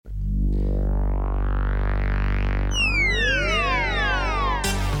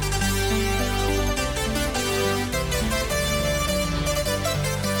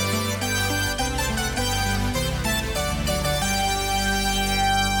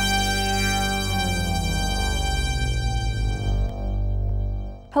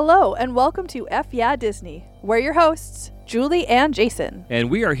Hello, and welcome to F Yeah Disney. We're your hosts, Julie and Jason. And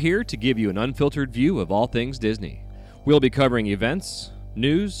we are here to give you an unfiltered view of all things Disney. We'll be covering events,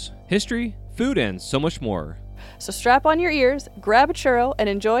 news, history, food, and so much more. So strap on your ears, grab a churro, and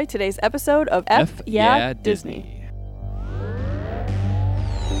enjoy today's episode of F Yeah Disney.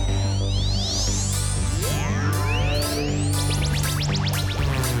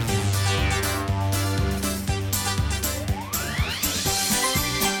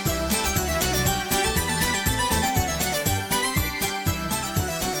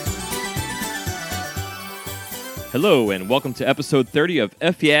 Hello, and welcome to episode 30 of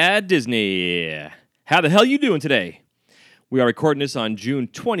F Yeah Disney. How the hell you doing today? We are recording this on June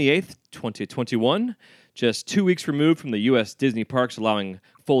 28th, 2021, just 2 weeks removed from the U.S. Disney parks allowing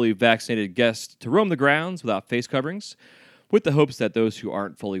fully vaccinated guests to roam the grounds without face coverings, with the hopes that those who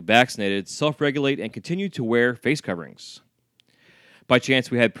aren't fully vaccinated self-regulate and continue to wear face coverings. By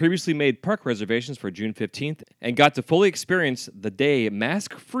chance, we had previously made park reservations for June 15th and got to fully experience the day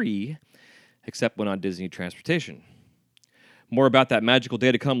mask-free, except when on Disney transportation. More about that magical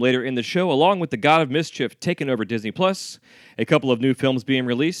day to come later in the show, along with the God of Mischief taking over Disney+, a couple of new films being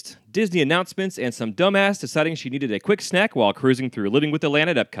released, Disney announcements, and some dumbass deciding she needed a quick snack while cruising through Living with the Land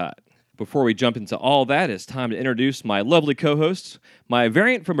at Epcot. Before we jump into all that, it's time to introduce my lovely co-host, my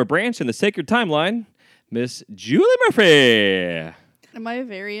variant from a branch in the sacred timeline, Miss Julie Murphy. Am I a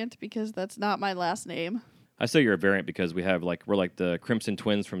variant because that's not my last name? I say you're a variant because we're like the Crimson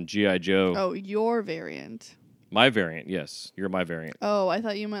Twins from G.I. Joe. Oh, your variant. My variant, yes. You're my variant. Oh, I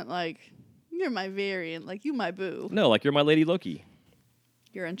thought you meant like, you're my variant, like you my boo. No, like you're my Lady Loki.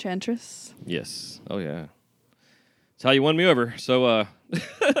 You're Enchantress? Yes. Oh, yeah. That's how you won me over. So,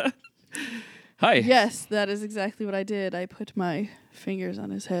 hi. Yes, that is exactly what I did. I put my fingers on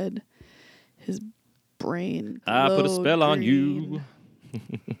his head. His brain I put a spell glowed on green,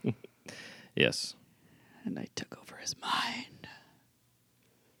 you. Yes. and I took over his mind.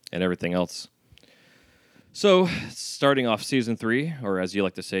 And everything else. So, starting off season 3, or as you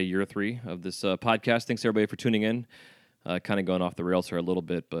like to say, year 3 of this podcast. Thanks, everybody, for tuning in. Kind of going off the rails here a little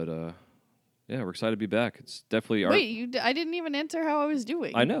bit, but yeah, we're excited to be back. It's definitely our... Wait, I didn't even answer how I was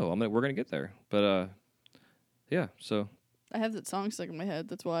doing. I know. We're going to get there. But, yeah, so... I have that song stuck in my head.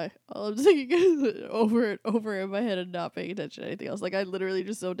 That's why all I'm singing is over in my head and not paying attention to anything else. Like, I literally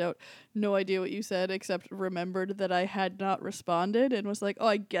just zoned out. No idea what you said, except remembered that I had not responded and was like, oh,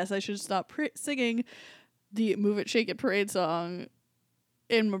 I guess I should stop singing the Move It, Shake It Parade song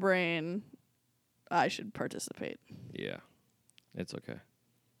in my brain. I should participate. Yeah, it's okay.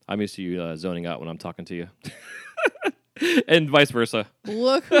 I'm used to you zoning out when I'm talking to you. And vice versa.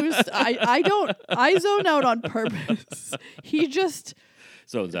 Look who's... I zone out on purpose. He just...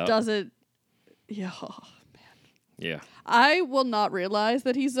 Zones out. doesn't... Yeah, oh, man. Yeah. I will not realize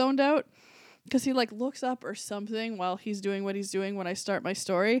that he's zoned out because he like looks up or something while he's doing what he's doing when I start my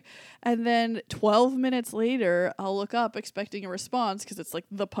story. And then 12 minutes later, I'll look up expecting a response because it's like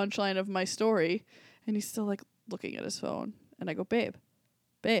the punchline of my story. And he's still like looking at his phone. And I go, babe.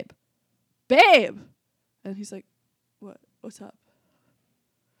 And he's like, what's up?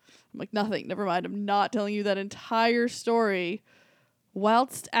 I'm like, nothing. Never mind. I'm not telling you that entire story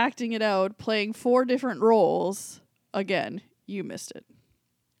whilst acting it out, playing 4 different roles. Again, you missed it.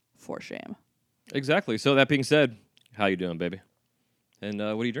 For shame. Exactly. So that being said, how you doing, baby? And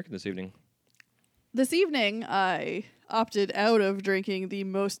what are you drinking this evening? This evening, I opted out of drinking the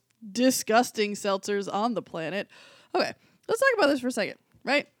most disgusting seltzers on the planet. Okay, let's talk about this for a second,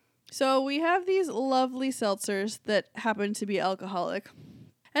 right? So we have these lovely seltzers that happen to be alcoholic,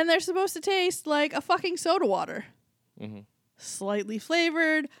 and they're supposed to taste like a fucking soda water. Mm-hmm. Slightly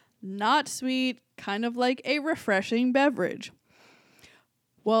flavored, not sweet, kind of like a refreshing beverage.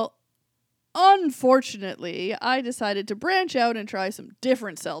 Well, unfortunately, I decided to branch out and try some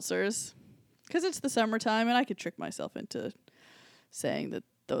different seltzers because it's the summertime and I could trick myself into saying that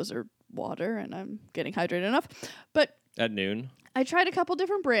those are water and I'm getting hydrated enough. But at noon, I tried a couple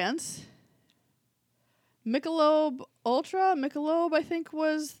different brands. Michelob Ultra, I think,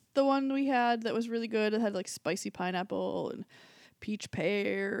 was the one we had that was really good. It had like spicy pineapple and peach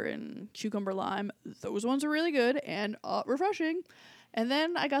pear and cucumber lime. Those ones are really good and refreshing. And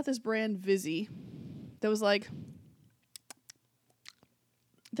then I got this brand Vizzy that was like,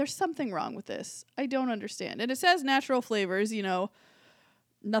 there's something wrong with this. I don't understand. And it says natural flavors, you know,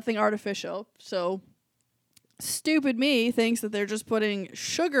 nothing artificial. So stupid me thinks that they're just putting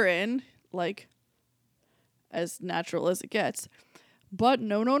sugar in, like, as natural as it gets. But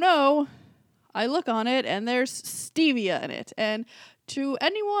no. I look on it, and there's stevia in it. And to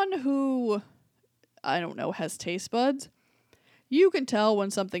anyone who, I don't know, has taste buds, you can tell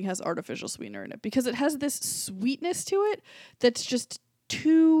when something has artificial sweetener in it because it has this sweetness to it that's just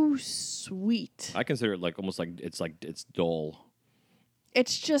too sweet. I consider it almost like it's dull.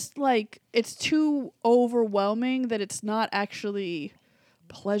 It's just like it's too overwhelming that it's not actually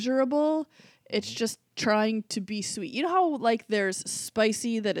pleasurable. It's just trying to be sweet. You know how like there's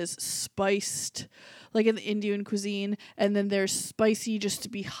spicy that is spiced, like in the Indian cuisine, and then there's spicy just to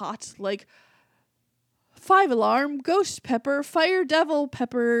be hot, like 5-alarm, ghost pepper, fire devil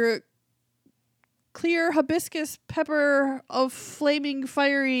pepper, clear hibiscus pepper of flaming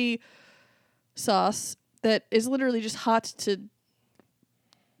fiery sauce that is literally just hot to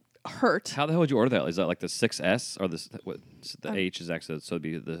hurt. How the hell would you order that? Is that like the 6S or the H is actually so it'd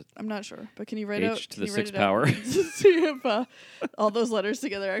be the I'm not sure, but can you write H out to the can you write 6th it out? power? See if all those letters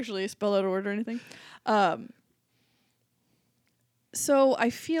together actually spell out a word or anything. So I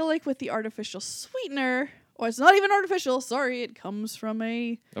feel like with the artificial sweetener, or it's not even artificial, sorry, it comes from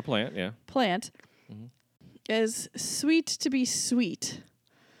a plant, yeah. Plant, is sweet to be sweet,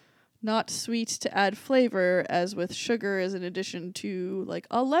 not sweet to add flavor, as with sugar as an addition to like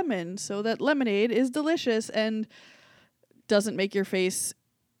a lemon, so that lemonade is delicious and doesn't make your face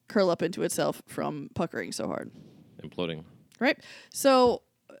curl up into itself from puckering so hard. Imploding. Right? So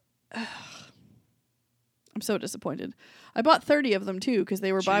I'm so disappointed. I bought 30 of them too because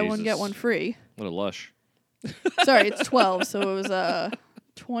they were buy one get one free. What a lush. Sorry, it's 12, so it was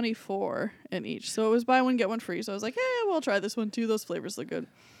 24 in each. So it was buy one get one free. So I was like, "Hey, we'll try this one too. Those flavors look good."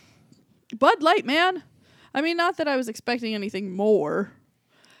 Bud Light, man. I mean, not that I was expecting anything more,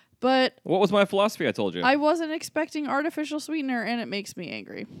 but What was my philosophy I told you? I wasn't expecting artificial sweetener, and it makes me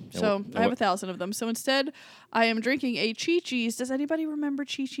angry. So I have 1,000 of them. So instead, I am drinking a Chi-Chi's. Does anybody remember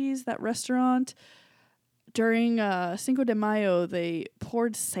Chi-Chi's, that restaurant? During Cinco de Mayo, they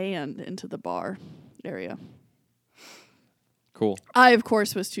poured sand into the bar area. Cool. I, of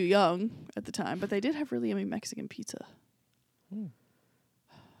course, was too young at the time, but they did have really yummy Mexican pizza.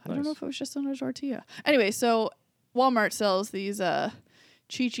 I don't know if it was just on a tortilla. Anyway, so Walmart sells these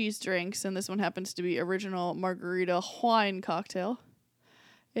Chi-Chi's drinks, and this one happens to be original margarita wine cocktail.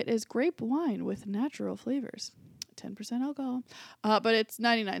 It is grape wine with natural flavors. 10% alcohol. But it's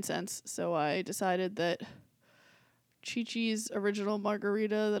 99 cents, so I decided that Chi-Chi's original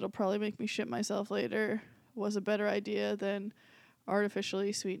margarita that'll probably make me shit myself later was a better idea than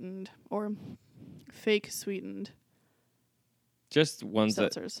artificially sweetened or fake sweetened Just ones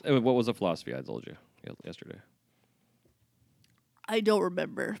seltzers. What was the philosophy I told you yesterday? I don't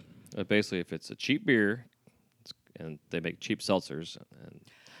remember. Basically, if it's a cheap beer, and they make cheap seltzers, and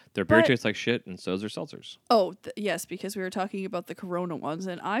their beer tastes like shit, and so is their seltzers. Oh, yes, because we were talking about the Corona ones,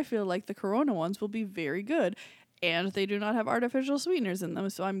 and I feel like the Corona ones will be very good, and they do not have artificial sweeteners in them,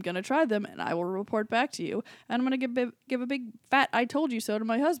 so I'm going to try them, and I will report back to you, and I'm going to give a big fat I told you so to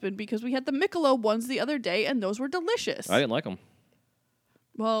my husband, because we had the Michelob ones the other day, and those were delicious. I didn't like them.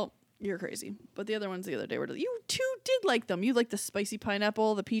 Well, you're crazy, but the other ones the other day were you too did like them. You like the spicy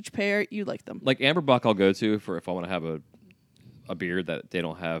pineapple, the peach pear, you like them. Like Amberbach I'll go to for if I want to have a beer that they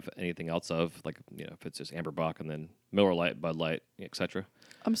don't have anything else of, like, you know, if it's just Amberbach and then Miller Lite, Bud Light, etc.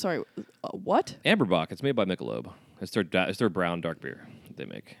 I'm sorry, what? Amberbach, it's made by Michelob. It's their brown dark beer that they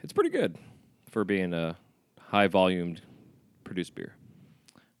make. It's pretty good for being a high volumed produced beer.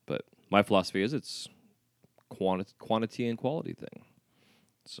 But my philosophy is it's quantity and quality thing.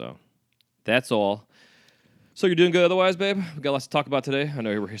 So that's all. So you're doing good otherwise, babe? We got lots to talk about today. I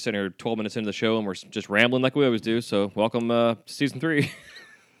know we're sitting here 12 minutes into the show and we're just rambling like we always do. So welcome to season 3.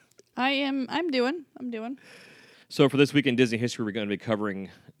 I'm doing. So for this week in Disney history, we're going to be covering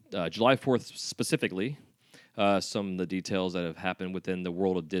July 4th specifically, some of the details that have happened within the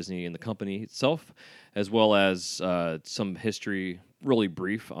world of Disney and the company itself, as well as some history, really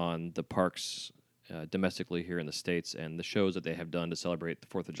brief, on the parks domestically here in the States and the shows that they have done to celebrate the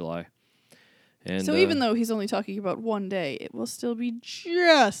 4th of July. And so even though he's only talking about one day, it will still be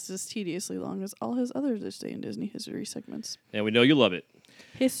just as tediously long as all his other This Day in Disney history segments. And we know you love it.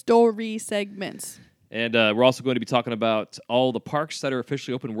 History segments. And we're also going to be talking about all the parks that are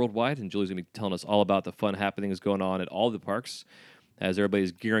officially open worldwide, and Julie's going to be telling us all about the fun happenings going on at all the parks as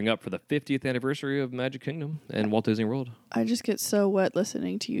everybody's gearing up for the 50th anniversary of Magic Kingdom and Walt Disney World. I just get so wet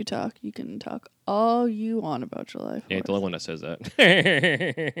listening to you talk. You can talk all you want about July 4th. You ain't the only one that says that.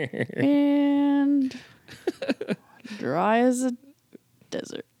 And dry as a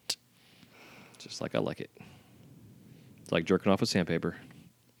desert. Just like I like it. It's like jerking off with sandpaper.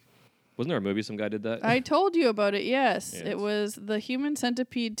 Wasn't there a movie some guy did that? I told you about it, yes. Yes. It was The Human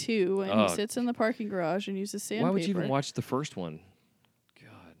Centipede 2, and he sits in the parking garage and uses sandpaper. Why would you even watch the first one?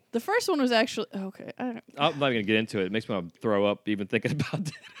 God. The first one was actually okay. I'm not going to get into it. It makes me want to throw up even thinking about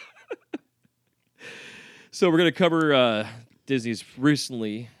it. So we're going to cover Disney's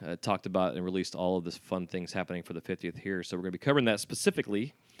recently talked about and released all of this fun things happening for the 50th here. So we're going to be covering that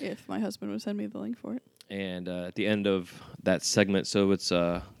specifically. If my husband would send me the link for it. And at the end of that segment, so it's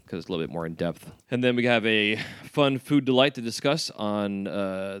because it's a little bit more in depth. And then we have a fun food delight to discuss on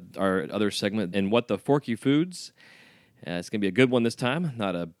our other segment, and what the Forky Foods. It's going to be a good one this time,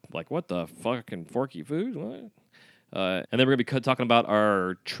 not a what the fucking Forky Foods? What? And then we're going to be talking about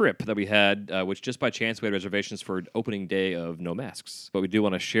our trip that we had, which just by chance we had reservations for opening day of No Masks. But we do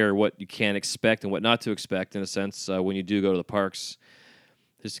want to share what you can expect and what not to expect, in a sense, when you do go to the parks.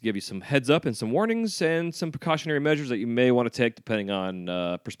 Just to give you some heads up and some warnings and some precautionary measures that you may want to take depending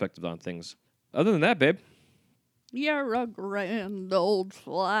on perspective on things. Other than that, babe. You're a grand old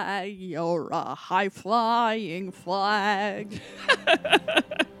flag. You're a high-flying flag.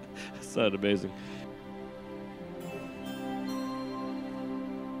 Sounded amazing.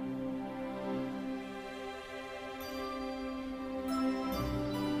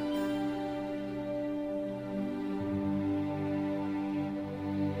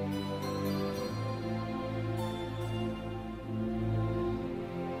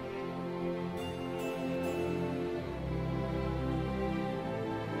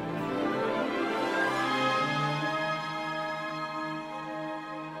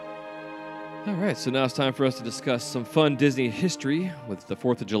 All right, so now it's time for us to discuss some fun Disney history with the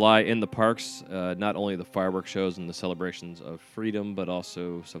 4th of July in the parks. Not only the fireworks shows and the celebrations of freedom, but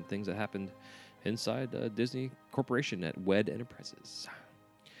also some things that happened inside Disney Corporation at WED Enterprises.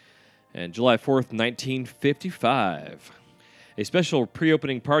 And July 4th, 1955, a special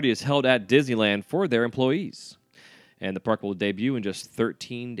pre-opening party is held at Disneyland for their employees. And the park will debut in just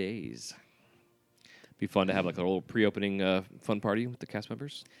 13 days. Be fun to have a little pre-opening fun party with the cast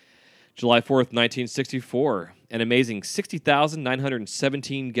members. July 4th, 1964, an amazing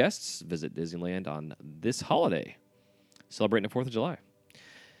 60,917 guests visit Disneyland on this holiday, celebrating the 4th of July.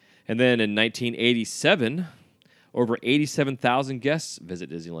 And then in 1987, over 87,000 guests visit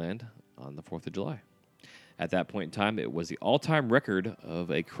Disneyland on the 4th of July. At that point in time, it was the all-time record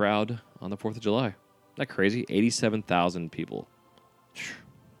of a crowd on the 4th of July. Isn't that crazy? 87,000 people.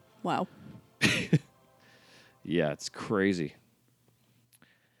 Wow. Yeah, it's crazy.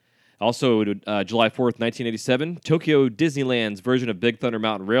 Also, July 4th, 1987, Tokyo Disneyland's version of Big Thunder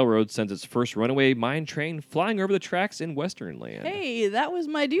Mountain Railroad sends its first runaway mine train flying over the tracks in Western Land. Hey, that was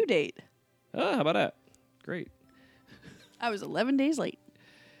my due date. Oh, how about that? Great. I was 11 days late.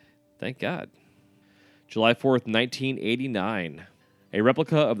 Thank God. July 4th, 1989. A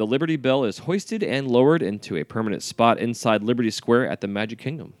replica of the Liberty Bell is hoisted and lowered into a permanent spot inside Liberty Square at the Magic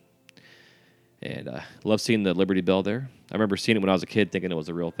Kingdom. And I love seeing the Liberty Bell there. I remember seeing it when I was a kid, thinking it was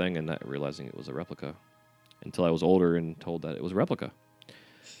a real thing, and not realizing it was a replica until I was older and told that it was a replica.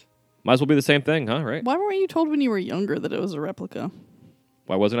 Might as well be the same thing, huh? Right? Why weren't you told when you were younger that it was a replica?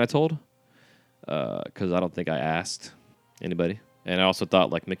 Why wasn't I told? Because I don't think I asked anybody. And I also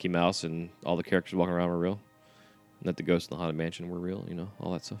thought Mickey Mouse and all the characters walking around were real. And that the ghosts in the Haunted Mansion were real,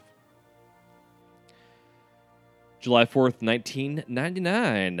 all that stuff. July 4th,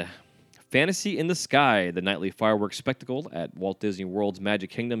 1999. Fantasy in the Sky, the nightly fireworks spectacle at Walt Disney World's Magic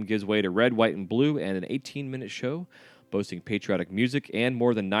Kingdom, gives way to Red, White, and Blue and an 18-minute show boasting patriotic music and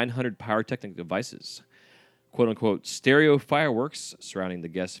more than 900 pyrotechnic devices. Quote-unquote stereo fireworks surrounding the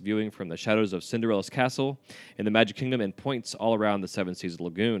guests viewing from the shadows of Cinderella's castle in the Magic Kingdom and points all around the Seven Seas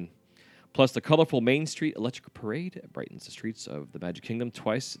Lagoon. Plus, the colorful Main Street Electric Parade brightens the streets of the Magic Kingdom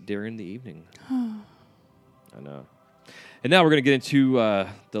twice during the evening. I know. And now we're going to get into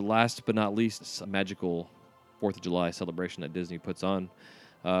the last but not least magical 4th of July celebration that Disney puts on,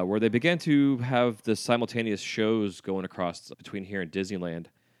 where they began to have the simultaneous shows going across between here and Disneyland.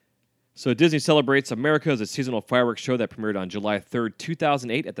 So Disney Celebrates America is a seasonal fireworks show that premiered on July 3rd,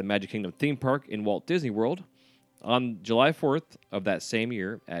 2008 at the Magic Kingdom theme park in Walt Disney World. On July 4th of that same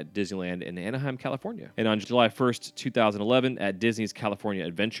year at Disneyland in Anaheim, California. And on July 1st, 2011 at Disney's California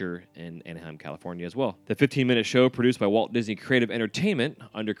Adventure in Anaheim, California as well. The 15-minute show produced by Walt Disney Creative Entertainment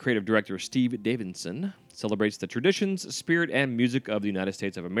under creative director Steve Davidson celebrates the traditions, spirit, and music of the United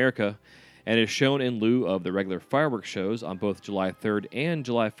States of America and is shown in lieu of the regular fireworks shows on both July 3rd and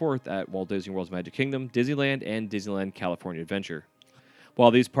July 4th at Walt Disney World's Magic Kingdom, Disneyland, and Disneyland California Adventure. While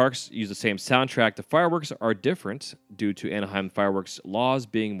these parks use the same soundtrack, the fireworks are different due to Anaheim fireworks laws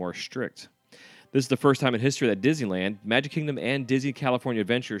being more strict. This is the first time in history that Disneyland, Magic Kingdom, and Disney California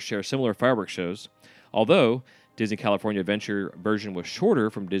Adventure share similar fireworks shows, although Disney California Adventure version was shorter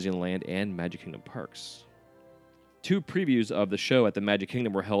from Disneyland and Magic Kingdom parks. Two previews of the show at the Magic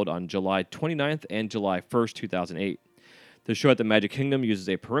Kingdom were held on July 29th and July 1st, 2008. The show at the Magic Kingdom uses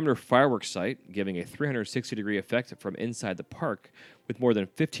a perimeter fireworks site, giving a 360-degree effect from inside the park, with more than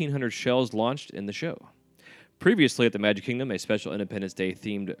 1,500 shells launched in the show. Previously at the Magic Kingdom, a special Independence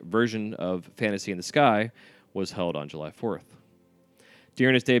Day-themed version of Fantasy in the Sky was held on July 4th.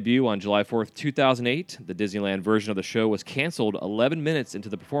 During its debut on July 4th, 2008, the Disneyland version of the show was canceled 11 minutes into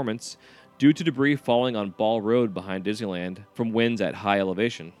the performance due to debris falling on Ball Road behind Disneyland from winds at high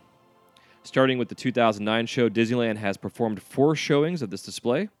elevation. Starting with the 2009 show, Disneyland has performed 4 showings of this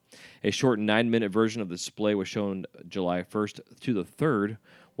display. A short 9-minute version of the display was shown July 1st to the 3rd,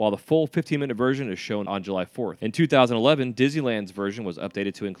 while the full 15-minute version is shown on July 4th. In 2011, Disneyland's version was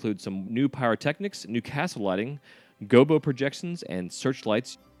updated to include some new pyrotechnics, new castle lighting, gobo projections, and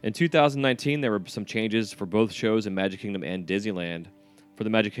searchlights. In 2019, there were some changes for both shows in Magic Kingdom and Disneyland. For the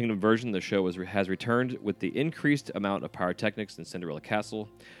Magic Kingdom version, the show has returned with the increased amount of pyrotechnics in Cinderella Castle.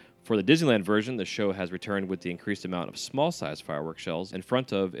 For the Disneyland version, the show has returned with the increased amount of small-sized fireworks shells in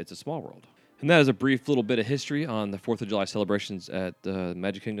front of It's a Small World. And that is a brief little bit of history on the 4th of July celebrations at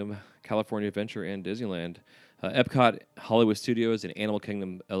Magic Kingdom, California Adventure, and Disneyland. Epcot, Hollywood Studios, and Animal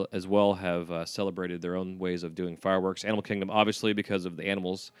Kingdom as well have celebrated their own ways of doing fireworks. Animal Kingdom, obviously, because of the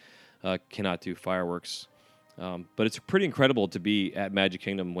animals, cannot do fireworks. But it's pretty incredible to be at Magic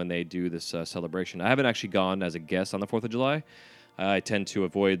Kingdom when they do this celebration. I haven't actually gone as a guest on the 4th of July. I tend to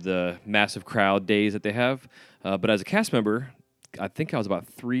avoid the massive crowd days that they have. But as a cast member, I think I was about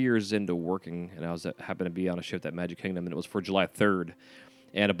 3 years into working, and I happened to be on a shift at Magic Kingdom, and it was for July 3rd.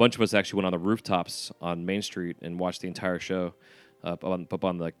 And a bunch of us actually went on the rooftops on Main Street and watched the entire show up on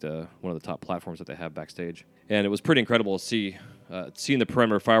like one of the top platforms that they have backstage. And it was pretty incredible to see seeing the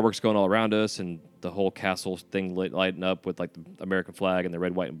perimeter fireworks going all around us and the whole castle thing lighting up with like the American flag and the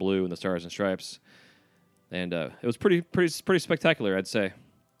red, white, and blue and the stars and stripes. And it was pretty spectacular, I'd say.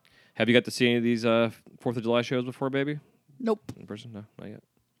 Have you got to see any of these 4th of July shows before, baby? Nope. In person? No, not yet.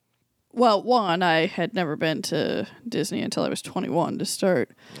 Well, one, I had never been to Disney until I was 21 to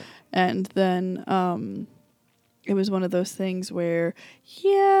start. Yeah. And then it was one of those things where,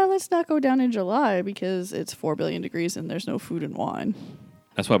 let's not go down in July because it's 4 billion degrees and there's no food and wine.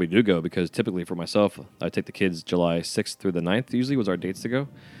 That's why we do go, because typically for myself, I take the kids July 6th through the 9th usually was our dates to go.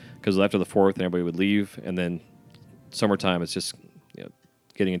 Because after the 4th, everybody would leave, and then summertime, it's just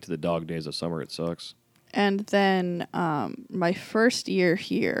getting into the dog days of summer. It sucks. And then my first year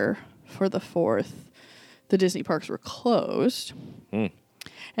here for the 4th, the Disney parks were closed. And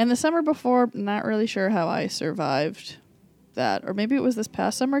the summer before, not really sure how I survived that. Or maybe it was this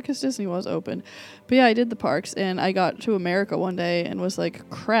past summer because Disney was open. But yeah, I did the parks, and I got to America one day and was like,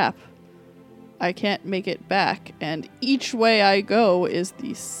 crap. I can't make it back, and each way I go is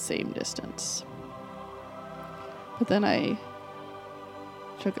the same distance. But then I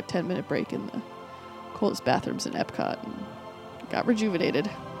took a 10-minute break in the coldest bathrooms in Epcot and got rejuvenated.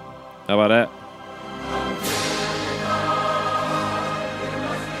 How about that?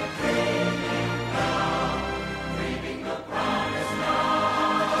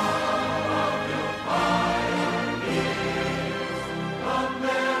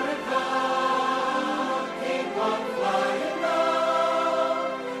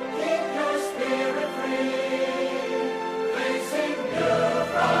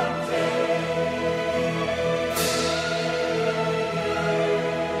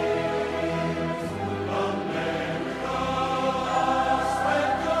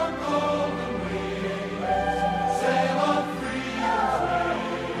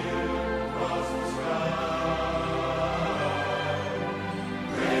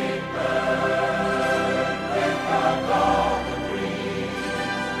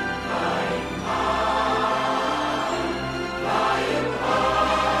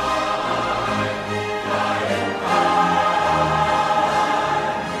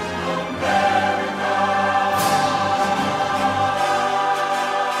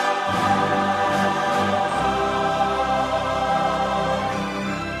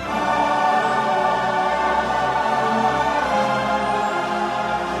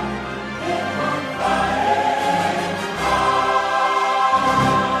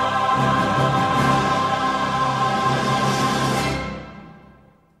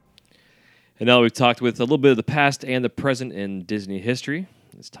 And now we've talked with a little bit of the past and the present in Disney history.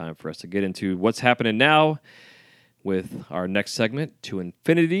 It's time for us to get into what's happening now with our next segment, To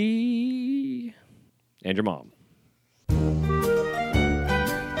Infinity and Your Mom.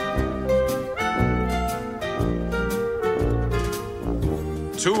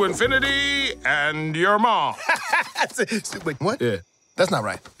 To Infinity and Your Mom. Wait, what? Yeah. That's not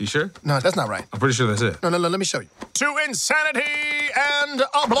right. You sure? No, that's not right. I'm pretty sure that's it. No, let me show you. To insanity and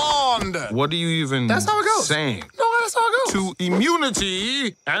a blonde. What are you even That's how it goes. saying? No, that's how it goes. To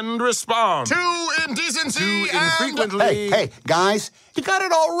immunity and respond. To indecency To and... infrequently... Hey, guys, you got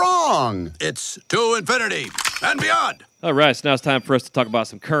it all wrong. It's to infinity and beyond. All right, so now it's time for us to talk about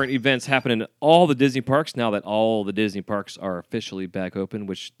some current events happening in all the Disney parks now that all the Disney parks are officially back open,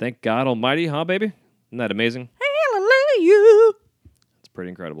 which thank God almighty, huh, baby? Isn't that amazing? Hallelujah. It's pretty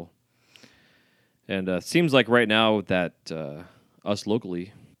incredible. And seems like right now that us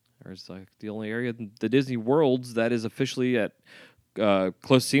locally is like the only area in the Disney worlds that is officially at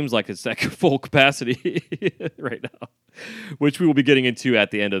close, seems like it's at full capacity right now, which we will be getting into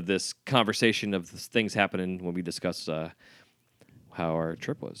at the end of this conversation of things happening when we discuss how our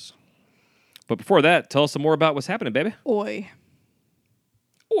trip was. But before that, tell us some more about what's happening, baby. Oi.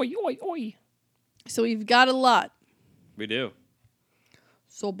 Oi, oi, oi. So we've got a lot. We do.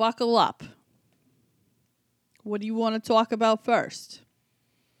 So buckle up. What do you want to talk about first?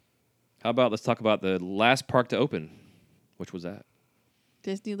 How about let's talk about the last park to open? Which was that?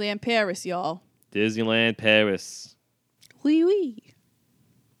 Disneyland Paris, y'all. Disneyland Paris. Wee wee.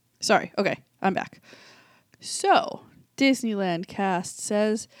 Sorry. Okay, I'm back. So, Disneyland cast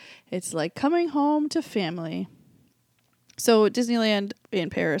says it's like coming home to family. So, Disneyland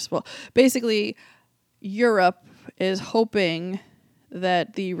in Paris, well, basically, Europe is hoping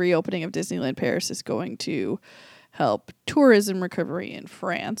that the reopening of Disneyland Paris is going to help tourism recovery in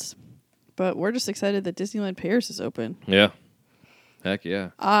France. But we're just excited that Disneyland Paris is open. Yeah. Heck yeah.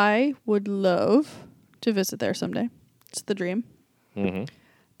 I would love to visit there someday. It's the dream. Mm-hmm.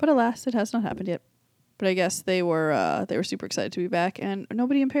 But alas, it has not happened yet. But I guess they were super excited to be back, and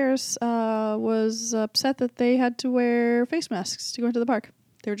nobody in Paris was upset that they had to wear face masks to go into the park.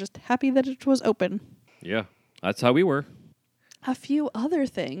 They were just happy that it was open. Yeah. That's how we were. A few other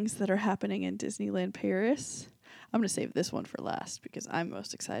things that are happening in Disneyland Paris. I'm going to save this one for last because I'm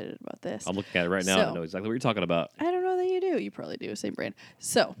most excited about this. I'm looking at it right now and know exactly what you're talking about. I don't know that you do. You probably do. Same brain.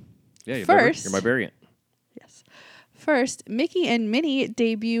 So, Yeah, you're first, you're my variant. Yes. First, Mickey and Minnie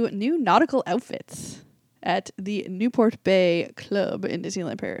debut new nautical outfits at the Newport Bay Club in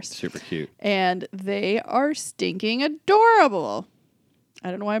Disneyland Paris. Super cute. And they are stinking adorable. I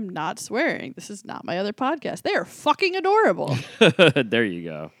don't know why I'm not swearing. This is not my other podcast. They are fucking adorable. There you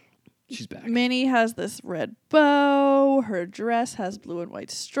go. She's back. Minnie has this red bow. Her dress has blue and white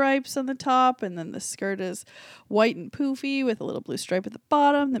stripes on the top. And then the skirt is white and poofy with a little blue stripe at the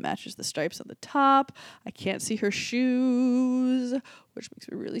bottom that matches the stripes on the top. I can't see her shoes, which makes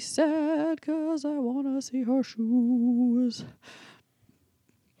me really sad because I want to see her shoes.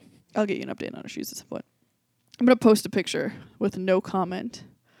 I'll get you an update on her shoes at some point. I'm going to post a picture with no comment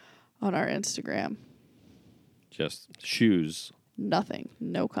on our Instagram. Just shoes. Nothing.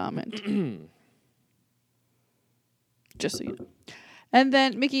 No comment. Just so you know. And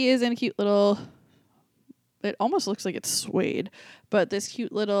then Mickey is in a cute little... It almost looks like it's suede. But this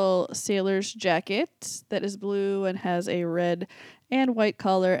cute little sailor's jacket that is blue and has a red and white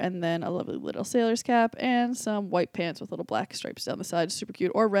collar. And then a lovely little sailor's cap. And some white pants with little black stripes down the side. Super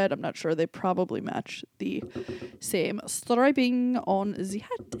cute. Or red. I'm not sure. They probably match the same striping on the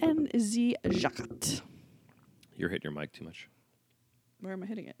hat and the jacket. You're hitting your mic too much. Where am I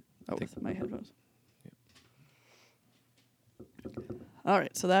hitting it? Oh, with my headphones. Yeah. All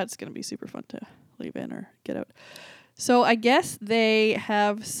right, so that's going to be super fun to leave in or get out. So I guess they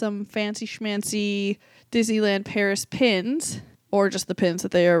have some fancy schmancy Disneyland Paris pins, or just the pins that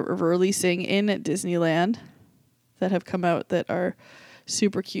they are releasing in Disneyland that have come out that are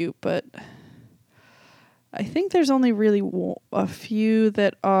super cute, but I think there's only really a few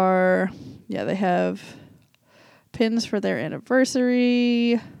that are, they have pins for their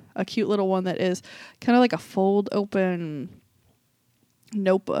anniversary, a cute little one that is kind of like a fold open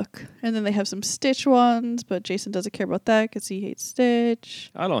notebook, and then they have some Stitch ones, but Jason doesn't care about that because he hates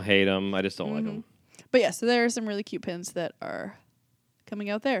Stitch. I don't hate them, I just don't like them. But yeah, so there are some really cute pins that are coming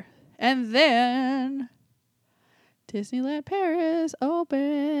out there. And then Disneyland Paris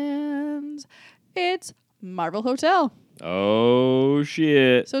opens its Marvel Hotel. Oh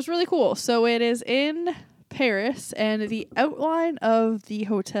shit. So it's really cool. So it is in Paris, and the outline of the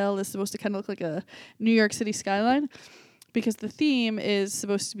hotel is supposed to kind of look like a New York City skyline because the theme is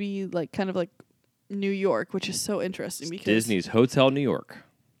supposed to be like kind of like New York, which is so interesting because Disney's Hotel New York.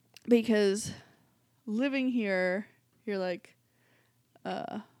 Because living here, you're like,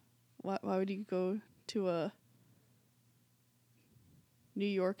 why would you go to a New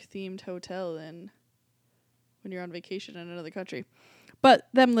York themed hotel then when you're on vacation in another country? But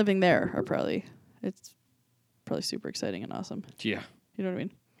them living there are it's probably super exciting and awesome. Yeah. You know what I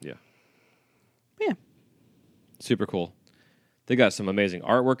mean? Yeah. But yeah. Super cool. They got some amazing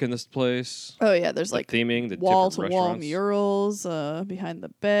artwork in this place. Oh yeah, there's like theming, the wall-to-wall different restaurants. murals behind the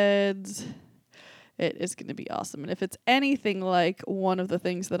beds. It is going to be awesome. And if it's anything like one of the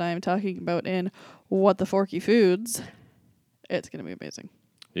things that I'm talking about in What the Forky Foods, it's going to be amazing.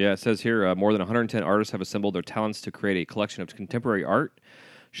 Yeah, it says here more than 110 artists have assembled their talents to create a collection of contemporary art,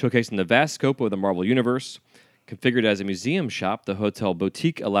 showcasing the vast scope of the Marvel Universe. Configured as a museum shop, the Hotel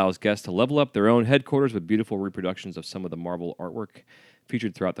Boutique allows guests to level up their own headquarters with beautiful reproductions of some of the Marvel artwork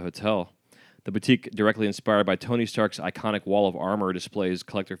featured throughout the hotel. The boutique, directly inspired by Tony Stark's iconic wall of armor, displays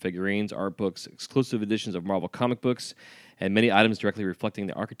collector figurines, art books, exclusive editions of Marvel comic books, and many items directly reflecting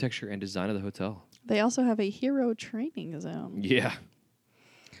the architecture and design of the hotel. They also have a hero training zone. Yeah.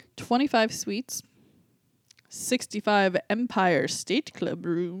 25 suites, 65 Empire State Club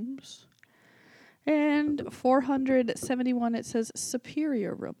rooms, and 471, it says,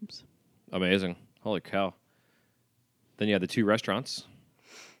 superior rooms. Amazing. Holy cow. Then you have the 2 restaurants.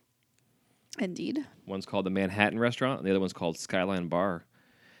 Indeed. One's called the Manhattan Restaurant, and the other one's called Skyline Bar.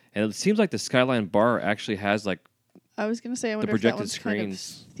 And it seems like the Skyline Bar actually has like I was going to say, I wonder if projected that one's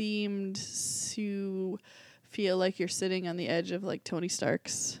screens. kind of themed to feel like you're sitting on the edge of like Tony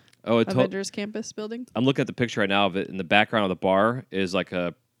Stark's Avengers Campus building. I'm looking at the picture right now of it. In the background of the bar is like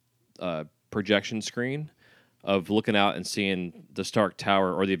a projection screen of looking out and seeing the Stark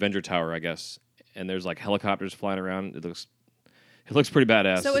Tower or the Avenger Tower, I guess. And there's like helicopters flying around. It looks pretty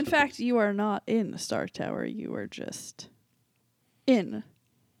badass. So in fact, you are not in the Stark Tower. You are just in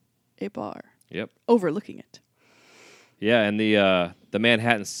a bar. Yep. Overlooking it. Yeah, and the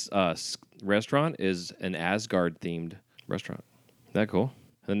Manhattan restaurant is an Asgard-themed restaurant. Isn't that cool?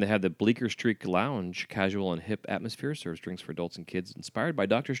 And then they have the Bleecker Streak Lounge, casual and hip atmosphere, serves drinks for adults and kids, inspired by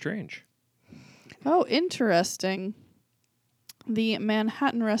Doctor Strange. Oh, interesting. The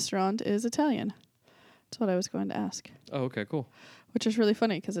Manhattan restaurant is Italian. That's what I was going to ask. Oh, okay, cool. Which is really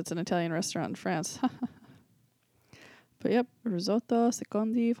funny because it's an Italian restaurant in France. But yep, risotto,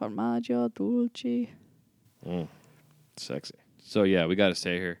 secondi, formaggio, dulci. Sexy. So yeah, we got to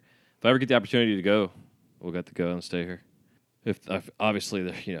stay here. If I ever get the opportunity to go, we'll get to go and stay here. If obviously,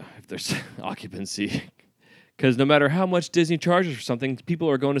 if there's occupancy, because no matter how much Disney charges for something, people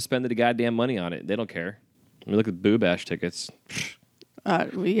are going to spend the goddamn money on it. They don't care. I mean, look at Boo Bash tickets.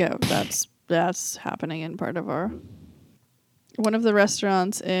 Yeah, that's happening in part of our. One of the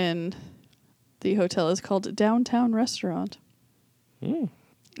restaurants in the hotel is called Downtown Restaurant.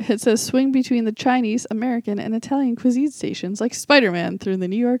 It says swing between the Chinese, American, and Italian cuisine stations like Spider-Man through the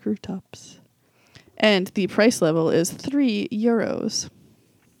New York rooftops. And the price level is €3.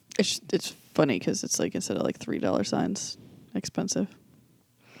 It's funny because it's like instead of like $3 signs, expensive.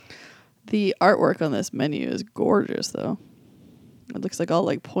 The artwork on this menu is gorgeous, though. It looks like all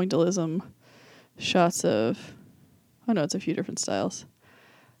like pointillism shots of. Oh no, it's a few different styles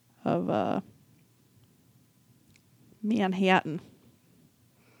of Manhattan.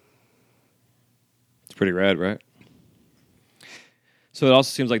 It's pretty rad, right? So it also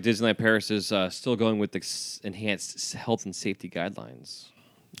seems like Disneyland Paris is still going with the enhanced health and safety guidelines.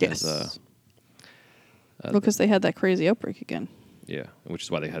 Yes. Because they had that crazy outbreak again. Yeah, which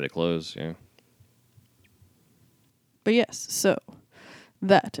is why they had to close, yeah. But yes, so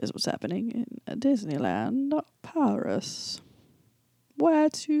that is what's happening in Disneyland Paris. Where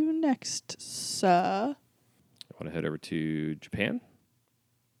to next, sir? I want to head over to Japan.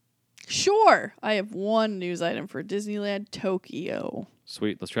 Sure. I have one news item for Disneyland Tokyo.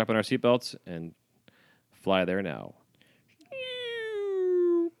 Sweet. Let's strap on our seatbelts and fly there now.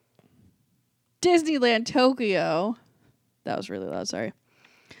 Disneyland Tokyo. That was really loud, sorry.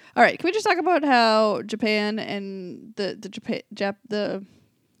 All right, can we just talk about how Japan and the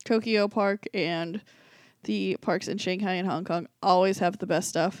Tokyo park and the parks in Shanghai and Hong Kong always have the best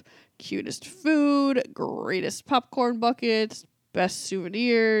stuff. Cutest food, greatest popcorn buckets, best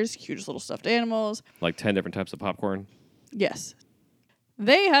souvenirs, cutest little stuffed animals. Like 10 different types of popcorn. Yes.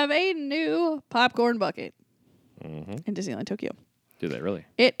 They have a new popcorn bucket in Disneyland Tokyo. Do they really?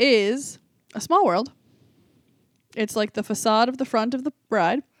 It is a small world. It's like the facade of the front of the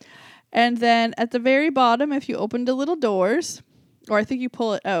ride. And then at the very bottom, if you open the little doors, or I think you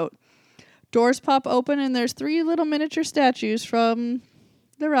pull it out, doors pop open and there's 3 little miniature statues from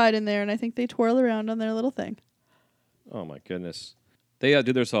the ride in there. And I think they twirl around on their little thing. Oh, my goodness. They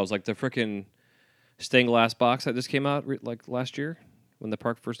outdo themselves. Like the frickin' stained glass box that just came out like last year when the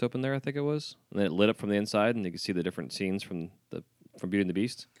park first opened there, I think it was. And then it lit up from the inside and you could see the different scenes from Beauty and the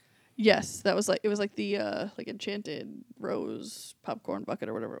Beast. Yes, it was like the like Enchanted Rose popcorn bucket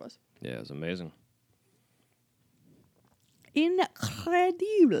or whatever it was. Yeah, it was amazing.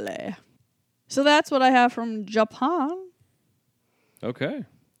 Incredible. So that's what I have from Japan. Okay.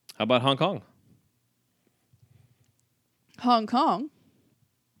 How about Hong Kong? Hong Kong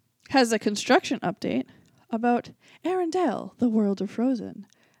has a construction update about Arendelle, the world of Frozen,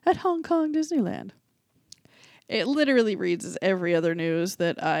 at Hong Kong Disneyland. It literally reads as every other news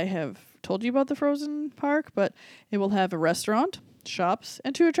that I have told you about the Frozen park, but it will have a restaurant, shops,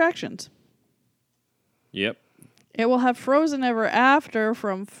 and 2 attractions. Yep. It will have Frozen Ever After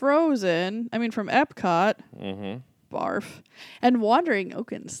from Epcot. Mm-hmm. Barf. And Wandering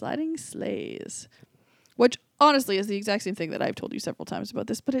Oaken Sliding Sleighs. Which, honestly, is the exact same thing that I've told you several times about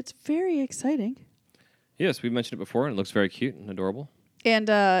this, but it's very exciting. Yes, we mentioned it before, and it looks very cute and adorable. And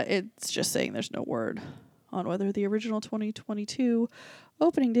it's just saying there's no word on whether the original 2022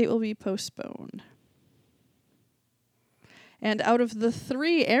 opening date will be postponed. And out of the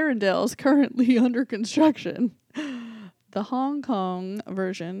 3 Arendells currently under construction, the Hong Kong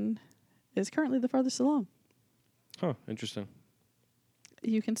version is currently the farthest along. Huh, interesting.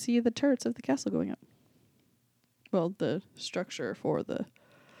 You can see the turrets of the castle going up. Well, the structure for the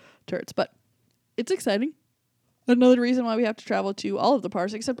turrets. But it's exciting. Another reason why we have to travel to all of the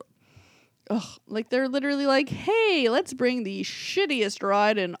parks, except, they're literally like, hey, let's bring the shittiest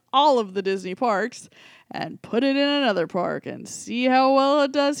ride in all of the Disney parks and put it in another park and see how well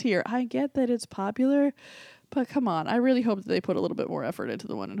it does here. I get that it's popular, but come on. I really hope that they put a little bit more effort into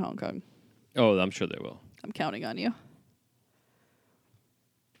the one in Hong Kong. Oh, I'm sure they will. I'm counting on you.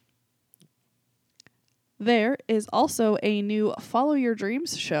 There is also a new Follow Your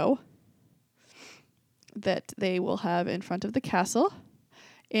Dreams show that they will have in front of the castle.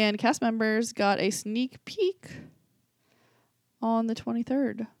 And cast members got a sneak peek on the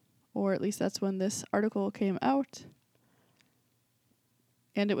 23rd. Or at least that's when this article came out.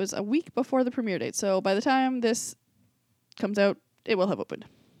 And it was a week before the premiere date. So by the time this comes out, it will have opened.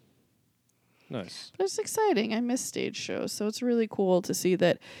 Nice. But it's exciting. I miss stage shows. So it's really cool to see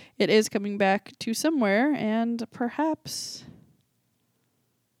that it is coming back to somewhere and perhaps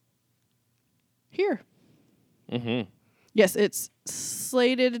here. Mm-hmm. Yes, it's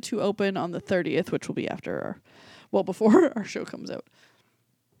slated to open on the 30th, which will be before our show comes out.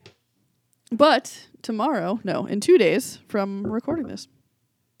 But in 2 days from recording this.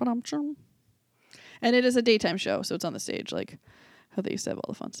 And it is a daytime show, so it's on the stage, like how they used to have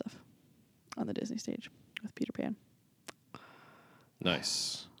all the fun stuff on the Disney stage with Peter Pan.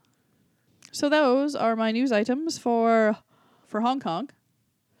 Nice. So those are my news items for Hong Kong.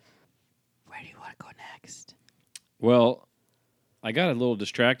 Where do you want to go next? Well, I got a little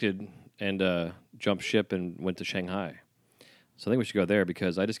distracted and jumped ship and went to Shanghai. So I think we should go there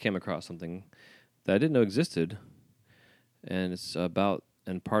because I just came across something that I didn't know existed. And it's about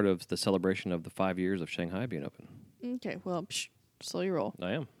and part of the celebration of the 5 years of Shanghai being open. Okay, well, slow your roll.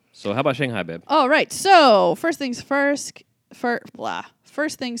 I am. So how about Shanghai, babe? All right, so first things first,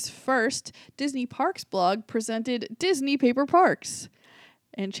 Disney Parks blog presented Disney Paper Parks.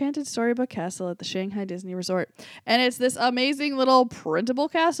 Enchanted Storybook Castle at the Shanghai Disney Resort. And it's this amazing little printable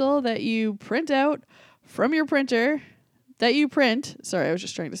castle that you print out from your printer that you print. Sorry, I was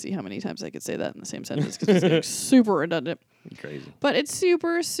just trying to see how many times I could say that in the same sentence because it's getting super redundant. Crazy. But it's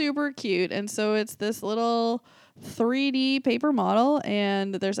super, super cute. And so it's this little 3D paper model,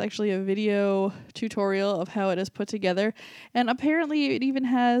 and there's actually a video tutorial of how it is put together. And apparently it even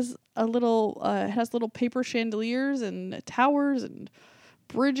has little paper chandeliers and towers and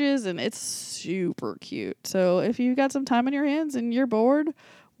bridges, and it's super cute. So if you've got some time on your hands and you're bored,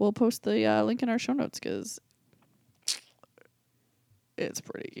 we'll post the link in our show notes because it's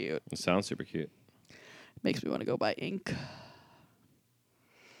pretty cute. It sounds super cute. Makes me want to go buy ink.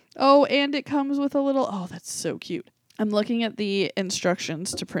 Oh, and it comes with a little... Oh, that's so cute. I'm looking at the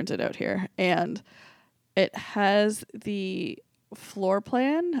instructions to print it out here, and it has the floor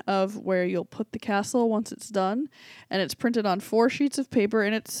plan of where you'll put the castle once it's done, and it's printed on 4 sheets of paper,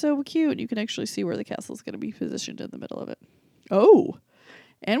 and it's so cute. You can actually see where the castle's going to be positioned in the middle of it. Oh,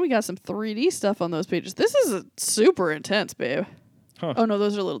 and we got some 3D stuff on those pages. This is super intense, babe. Huh. Oh, no,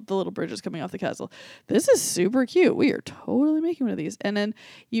 those are the little bridges coming off the castle. This is super cute. We are totally making one of these. And then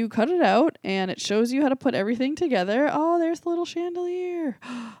you cut it out, and it shows you how to put everything together. Oh, there's the little chandelier.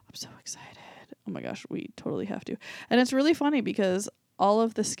 I'm so excited. Oh, my gosh, we totally have to. And it's really funny because all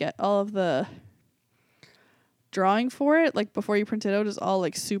of the drawing for it, like before you print it out, is all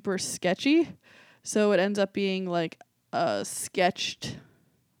like super sketchy. So it ends up being like a sketched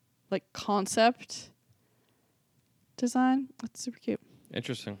like concept design. It's super cute.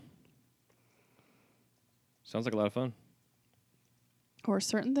 Interesting. Sounds like a lot of fun. Or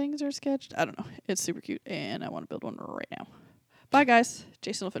certain things are sketched. I don't know. It's super cute, and I want to build one right now. Bye, guys.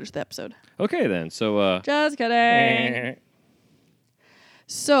 Jason will finish the episode. Okay, then. So, Just kidding.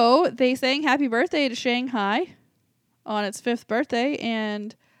 So they sang happy birthday to Shanghai on its 5th birthday,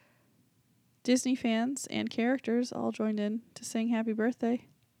 and Disney fans and characters all joined in to sing happy birthday.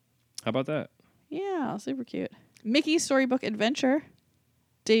 how about that? Yeah, super cute. Mickey's Storybook Adventure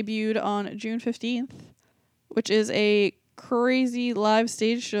debuted on June 15th, which is a crazy live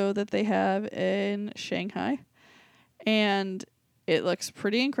stage show that they have in Shanghai. And it looks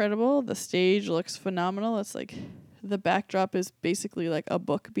pretty incredible. The stage looks phenomenal. It's like the backdrop is basically like a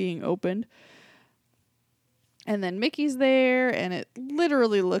book being opened. And then Mickey's there, and it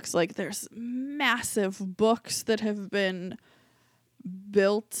literally looks like there's massive books that have been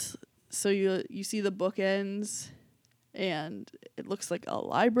built. So you see the bookends, and it looks like a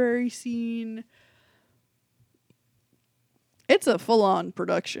library scene. It's a full-on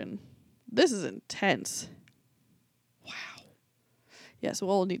production. This is intense. Wow. Yeah, so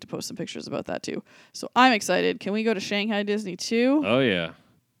we'll need to post some pictures about that too. So I'm excited. Can we go to Shanghai Disney too? Oh, yeah.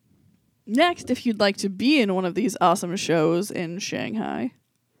 Next, if you'd like to be in one of these awesome shows in Shanghai,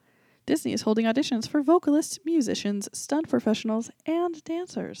 Disney is holding auditions for vocalists, musicians, stunt professionals, and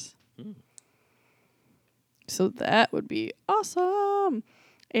dancers. So that would be awesome.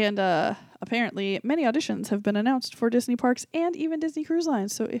 And apparently many auditions have been announced for Disney parks and even Disney Cruise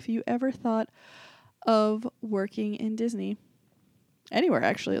Lines. So if you ever thought of working in Disney, anywhere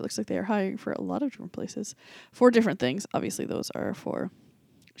actually, it looks like they are hiring for a lot of different places for different things. Obviously those are for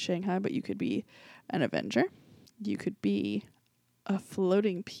Shanghai, but you could be an Avenger. You could be a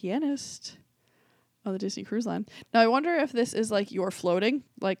floating pianist on the Disney Cruise Line. Now, I wonder if this is like you're floating,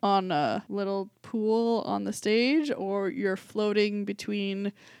 like on a little pool on the stage, or you're floating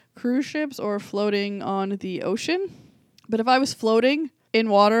between cruise ships or floating on the ocean. But if I was floating in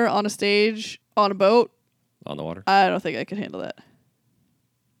water on a stage on a boat, On the water. I don't think I could handle that.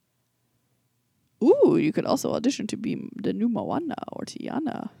 Ooh, you could also audition to be the new Moana or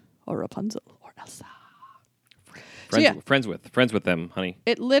Tiana or Rapunzel or Elsa. Friends with them, honey.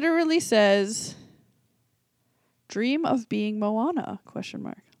 It literally says, "Dream of being Moana?" ?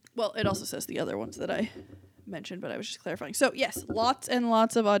 Well, it also says the other ones that I mentioned, but I was just clarifying. So yes, lots and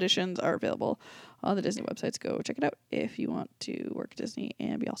lots of auditions are available on the Disney websites. Go check it out if you want to work at Disney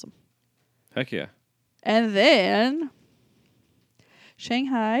and be awesome. Heck yeah. And then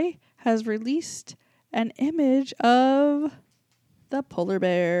Shanghai has released an image of the polar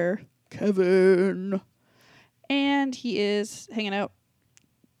bear, Kevin. And he is hanging out,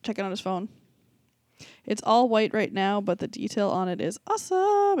 checking on his phone. It's all white right now, but the detail on it is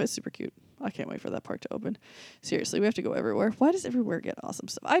awesome. It's super cute. I can't wait for that park to open. Seriously, we have to go everywhere. Why does everywhere get awesome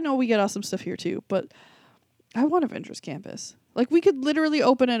stuff? I know we get awesome stuff here too, but I want Avengers Campus. Like, we could literally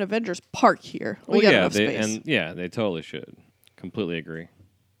open an Avengers Park here. We got enough space. They totally should. Completely agree.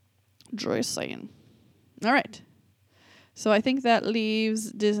 Just saying. All right. So I think that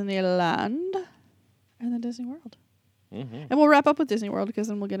leaves Disneyland and then Disney World. Mm-hmm. And we'll wrap up with Disney World because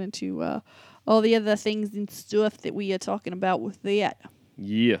then we'll get into all the other things and stuff that we are talking about with that.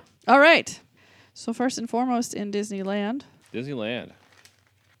 Yeah. All right. So first and foremost in Disneyland,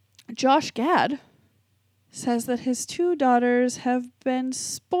 Josh Gad says that his 2 daughters have been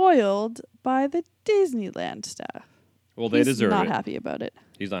spoiled by the Disneyland staff. Well, they deserve it. He's not happy about it.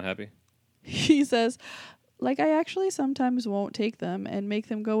 He's not happy? He says, like, I actually sometimes won't take them and make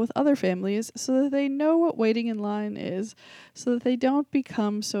them go with other families so that they know what waiting in line is, so that they don't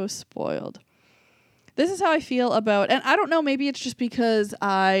become so spoiled. This is how I feel about, and I don't know, maybe it's just because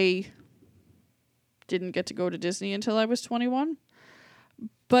I didn't get to go to Disney until I was 21,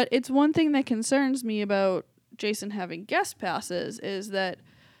 but it's one thing that concerns me about Jason having guest passes is that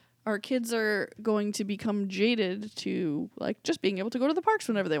our kids are going to become jaded to, like, just being able to go to the parks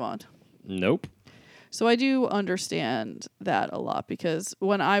whenever they want. Nope. So I do understand that a lot because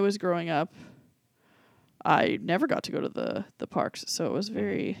when I was growing up, I never got to go to the parks. So it was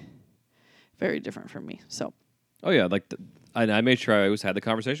very, very different for me. So. Oh, yeah. I made sure I always had the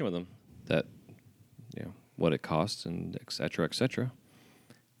conversation with them that, what it costs and et cetera, et cetera.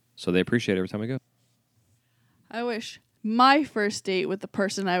 So they appreciate it every time I go. I wish my first date with the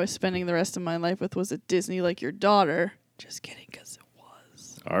person I was spending the rest of my life with was at Disney, like your daughter. Just kidding, because it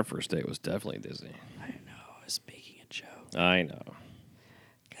was. Our first date was definitely Disney. I know. I was making a joke. I know.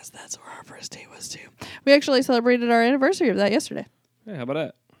 Because that's where our first date was, too. We actually celebrated our anniversary of that yesterday. Hey, how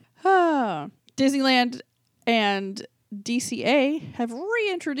about that? Disneyland and DCA have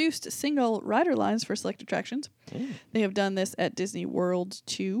reintroduced single rider lines for select attractions. They have done this at Disney World,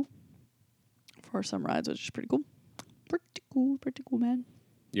 too, for some rides, which is pretty cool. Pretty cool, man.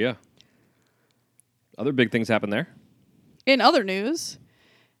 Yeah. Other big things happen there. In other news,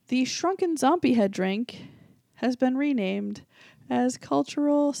 the Shrunken Zombie Head drink has been renamed as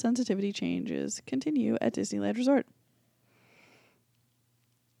cultural sensitivity changes continue at Disneyland Resort.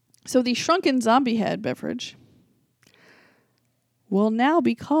 So the Shrunken Zombie Head beverage will now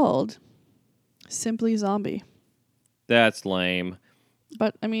be called Simply Zombie. That's lame.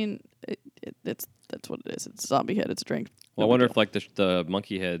 But I mean, that's what it is. It's Zombie Head. It's a drink. Well, No I wonder big if like the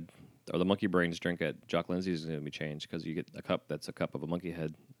monkey head or the monkey brains drink at Jock Lindsay's is going to be changed because you get a cup that's a cup of a monkey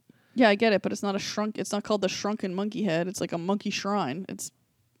head. Yeah, I get it, but it's not It's not called the Shrunken Monkey Head. It's like a monkey shrine. It's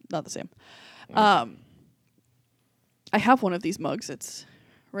not the same. I have one of these mugs. It's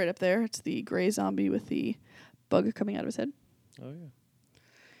right up there. It's the gray zombie with the bug coming out of his head. Oh yeah.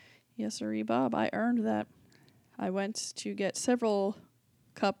 Yes, sirree, Bob. I earned that. I went to get several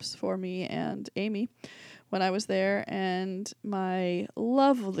cups for me and Amy when I was there, and my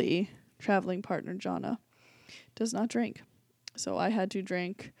lovely traveling partner, Jonna, does not drink. So I had to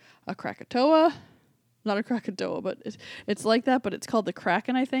drink a Krakatoa. Not a Krakatoa, but it's like that, but it's called the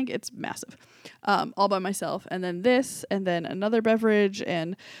Kraken, I think. It's massive. All by myself. And then this, and then another beverage,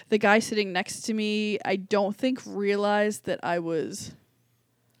 and the guy sitting next to me, I don't think realized that I was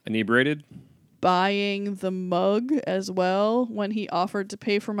Inebriated? buying the mug as well when he offered to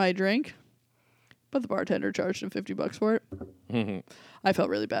pay for my drink. But the bartender charged him $50 for it. I felt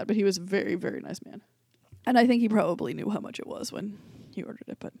really bad, but he was a very, very nice man. And I think he probably knew how much it was when he ordered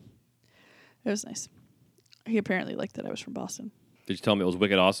it, but it was nice. He apparently liked that I was from Boston. Did you tell me it was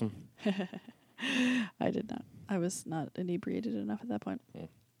wicked awesome? I did not. I was not inebriated enough at that point.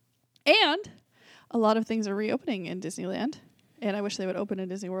 And a lot of things are reopening in Disneyland, and I wish they would open in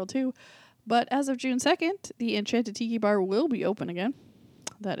Disney World too. But as of June 2nd, the Enchanted Tiki Bar will be open again.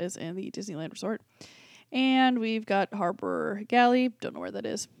 That is in the Disneyland Resort. And we've got Harbor Galley, don't know where that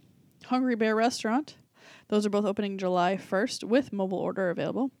is. Hungry Bear Restaurant. Those are both opening July 1st with mobile order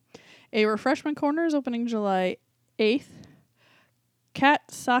available. A refreshment corner is opening July 8th. Kat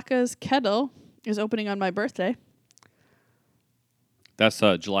Saka's Kettle is opening on my birthday. That's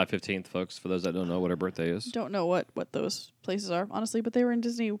July 15th, folks, for those that don't know what her birthday is. Don't know what those places are, honestly, but they were in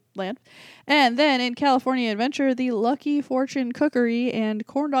Disneyland. And then in California Adventure, the Lucky Fortune Cookery and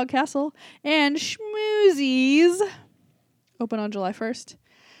Corn Dog Castle and Schmoozies open on July 1st.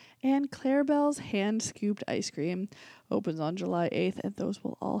 And Clarabelle's hand-scooped ice cream opens on July 8th, and those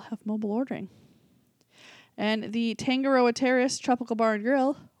will all have mobile ordering. And the Tangaroa Terrace Tropical Bar and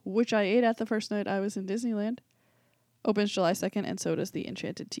Grill, which I ate at the first night I was in Disneyland, opens July 2nd, and so does the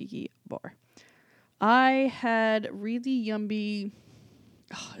Enchanted Tiki Bar. I had really yummy,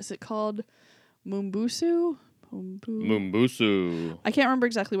 is it called Mumbusu? Mumbusu. I can't remember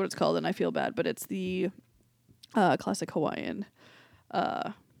exactly what it's called, and I feel bad, but it's the classic Hawaiian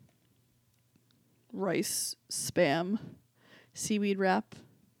rice spam seaweed wrap,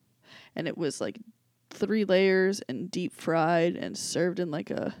 and it was like 3 layers and deep fried and served in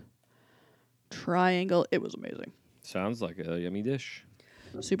like a triangle. It was amazing. Sounds like a yummy dish.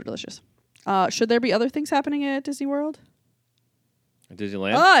 Super delicious. Should there be other things happening at Disney World? At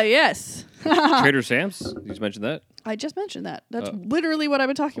Disneyland? Ah, yes. Trader Sam's? You just mentioned that? I just mentioned that. That's literally what I've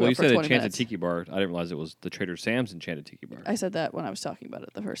been talking Well, you about for said 20 Enchanted minutes. Tiki Bar. I didn't realize it was the Trader Sam's Enchanted Tiki Bar. I said that when I was talking about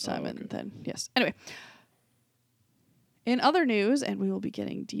it the first time, okay. and then, yes. Anyway. In other news, and we will be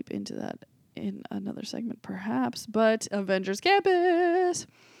getting deep into that in another segment perhaps, but Avengers Campus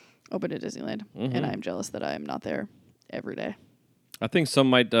opened at Disneyland, and I'm jealous that I am not there every day. I think some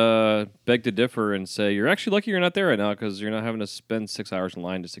might beg to differ and say, you're actually lucky you're not there right now because you're not having to spend 6 hours in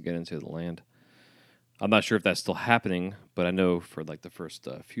line just to get into the land. I'm not sure if that's still happening, but I know for like the first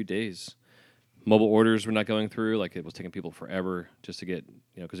few days, mobile orders were not going through. Like it was taking people forever just to get,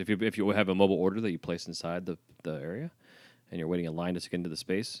 because if you have a mobile order that you place inside the area and you're waiting in line just to get into the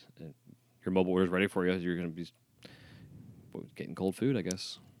space, and your mobile order is ready for you, you're going to be getting cold food, I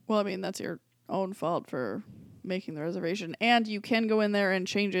guess. Well, I mean, that's your own fault for making the reservation, and you can go in there and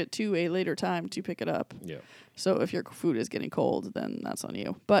change it to a later time to pick it up. Yeah. So if your food is getting cold, then that's on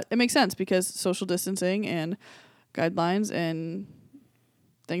you. But it makes sense because social distancing and guidelines and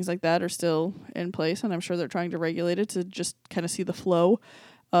things like that are still in place, and I'm sure they're trying to regulate it to just kind of see the flow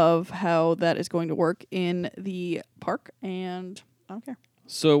of how that is going to work in the park, and I don't care.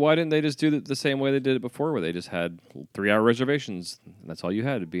 So why didn't they just do it the same way they did it before, where they just had 3-hour reservations, and that's all you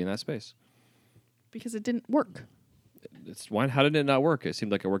had to be in that space? Because it didn't work. How did it not work? It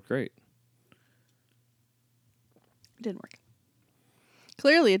seemed like it worked great. It didn't work.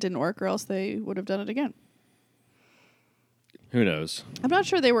 Clearly it didn't work, or else they would have done it again. Who knows? I'm not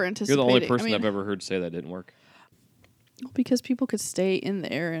sure they were You're anticipating. the only person I've ever heard say that didn't work. Because people could stay in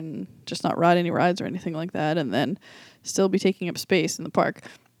there and just not ride any rides or anything like that, and then still be taking up space in the park.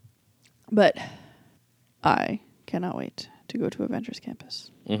 But I cannot wait to go to Avengers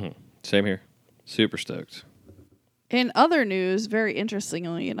Campus. Same here. Super stoked. In other news, very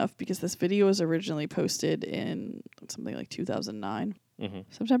interestingly enough, because this video was originally posted in something like 2009.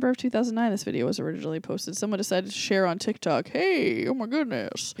 September of 2009, this video was originally posted. Someone decided to share on TikTok, hey, oh my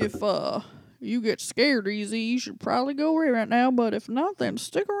goodness, if you get scared easy, you should probably go away right now, but if not, then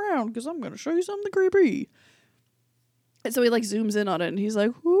stick around, because I'm going to show you something creepy. And so he like zooms in on it, and he's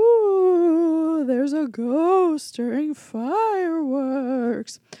like, ooh, there's a ghost during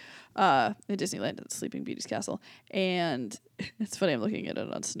fireworks. In Disneyland at the Sleeping Beauty's castle. And it's funny, I'm looking at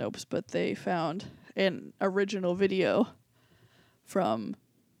it on Snopes, but they found an original video from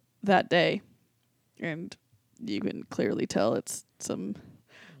that day, and you can clearly tell it's some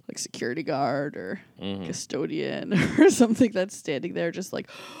like security guard or custodian or something that's standing there just like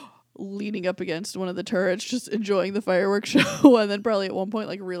leaning up against one of the turrets, just enjoying the fireworks show, and then probably at one point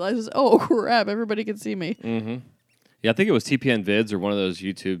like realizes, oh crap, everybody can see me. Yeah, I think it was TPN Vids or one of those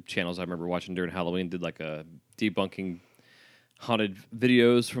YouTube channels I remember watching during Halloween did like a debunking haunted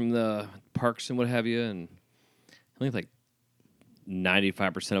videos from the parks and what have you, and I think like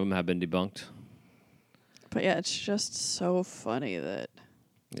 95% of them have been debunked. But yeah, it's just so funny that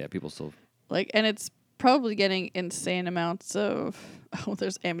people still like, and it's probably getting insane amounts of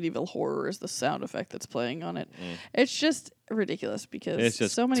there's Amityville Horror is the sound effect that's playing on it. It's just ridiculous because it's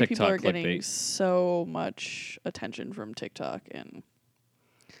just so many people TikTok are getting clickbait. so much attention from TikTok, and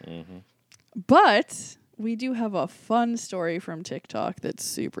but we do have a fun story from TikTok that's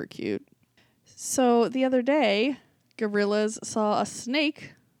super cute. So the other day, gorillas saw a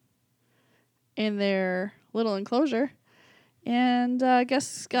snake in their little enclosure, and I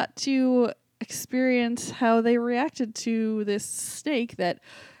guess got to experience how they reacted to this snake that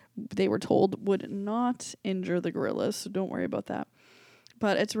they were told would not injure the gorillas, so don't worry about that.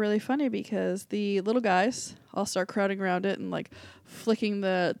 But it's really funny because the little guys all start crowding around it and like flicking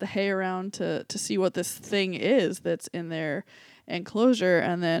the hay around to see what this thing is that's in their enclosure,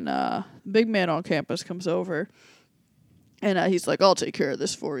 and then big man on campus comes over and he's like, I'll take care of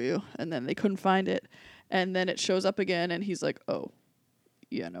this for you. And then they couldn't find it, and then it shows up again and he's like, oh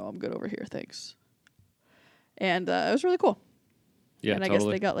yeah, no, I'm good over here, thanks. And it was really cool. Yeah, and I guess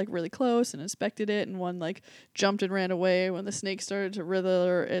they got like really close and inspected it, and one like jumped and ran away when the snake started to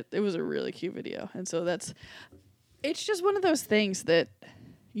writher. It was a really cute video. And so it's just one of those things that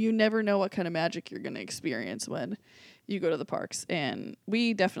you never know what kind of magic you're going to experience when you go to the parks. And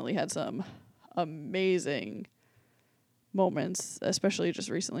we definitely had some amazing moments, especially just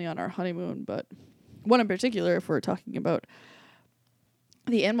recently on our honeymoon. But one in particular, if we're talking about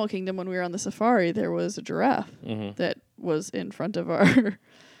the Animal Kingdom, when we were on the safari, there was a giraffe that was in front of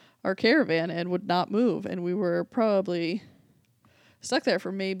our caravan and would not move, and we were probably stuck there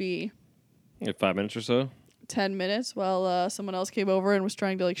for maybe 5 minutes or so. 10 minutes while someone else came over and was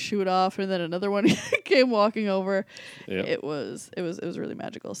trying to like shoo it off, and then another one came walking over. Yeah. It was really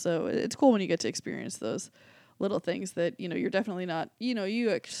magical. So it's cool when you get to experience those little things that you're definitely not you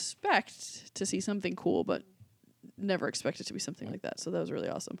expect to see something cool, but never expected to be something like that. So that was really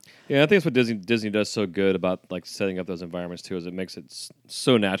awesome. Yeah, I think it's what Disney does so good about like setting up those environments too, is it makes it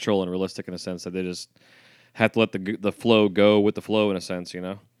so natural and realistic in a sense that they just have to let the flow go with the flow in a sense,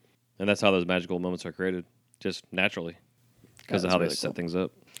 and that's how those magical moments are created, just naturally because of how they set things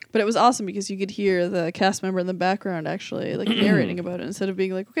up. But it was awesome because you could hear the cast member in the background actually like narrating about it instead of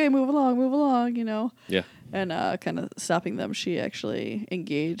being like, okay, move along, Yeah. And kind of stopping them. She actually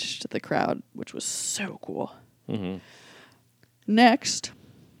engaged the crowd, which was so cool. Next,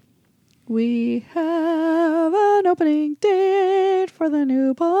 we have an opening date for the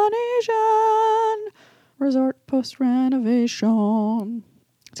new Polynesian Resort post-renovation.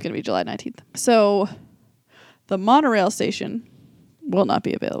 It's going to be July 19th. So the monorail station will not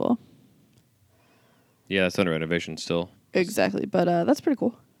be available. Yeah, it's under renovation still. Exactly, but that's pretty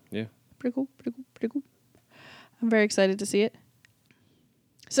cool. Yeah. Pretty cool. I'm very excited to see it.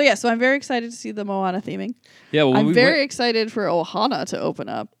 So I'm very excited to see the Moana theming. Yeah, well, I'm very excited for Ohana to open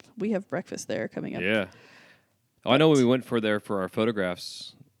up. We have breakfast there coming up. Yeah. Oh, I know when we went for our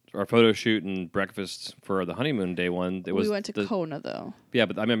photographs, our photo shoot and breakfast for the honeymoon day one. We went to Kona though. Yeah,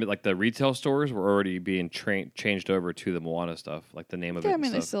 but I remember like the retail stores were already being changed over to the Moana stuff, like the name of it. Yeah, I and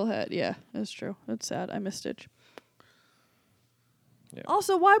mean they stuff. still had. Yeah, that's true. That's sad. I missed it. Yeah.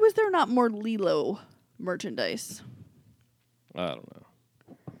 Also, why was there not more Lilo merchandise? I don't know.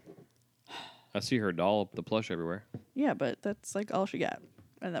 I see her doll, the plush everywhere. Yeah, but that's like all she got,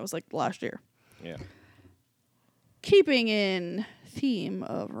 and that was like last year. Yeah. Keeping in theme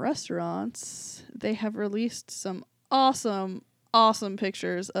of restaurants, they have released some awesome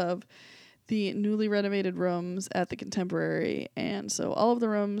pictures of the newly renovated rooms at the Contemporary. And so all of the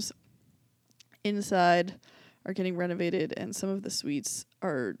rooms inside are getting renovated, and some of the suites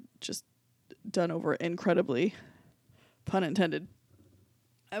are just done over incredibly, pun intended.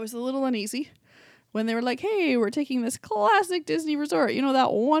 I was a little uneasy when they were like, hey, we're taking this classic Disney resort. You know,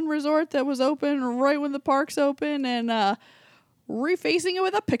 that one resort that was open right when the park's open, and refacing it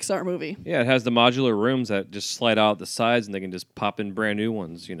with a Pixar movie. Yeah, it has the modular rooms that just slide out the sides and they can just pop in brand new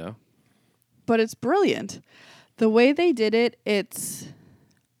ones, you know. But it's brilliant. The way they did it, it's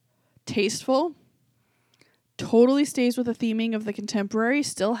tasteful. Totally stays with the theming of the Contemporary.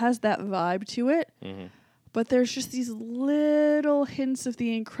 Still has that vibe to it. Mm-hmm. But there's just these little hints of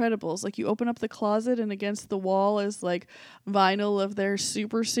The Incredibles. Like, you open up the closet and against the wall is like vinyl of their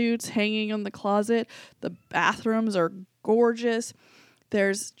super suits hanging on the closet. The bathrooms are gorgeous.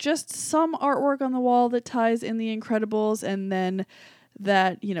 There's just some artwork on the wall that ties in The Incredibles, and then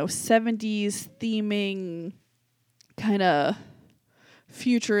that, 70s theming kind of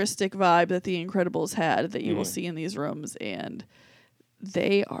futuristic vibe that The Incredibles had that you will see in these rooms, and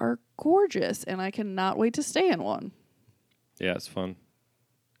they are gorgeous, and I cannot wait to stay in one. Yeah, it's fun.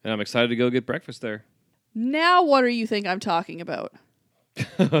 And I'm excited to go get breakfast there. Now what do you think I'm talking about?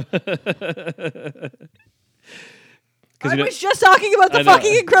 I was just talking about the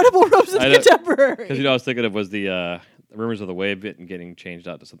fucking incredible rooms of the Contemporary. Because I was thinking of was the Rumors of the Wave and getting changed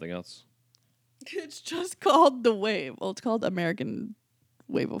out to something else. It's just called The Wave. Well, it's called American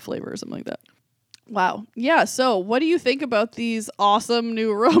Wave of Flavor or something like that. Wow. Yeah, so what do you think about these awesome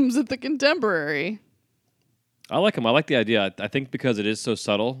new rooms at the Contemporary? I like them. I like the idea. I think because it is so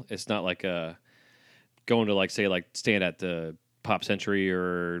subtle, it's not like going to staying at the Pop Century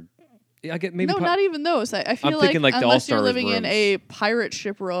or... I get maybe not even those. I feel I'm thinking like the unless All-Star you're living rooms. in a pirate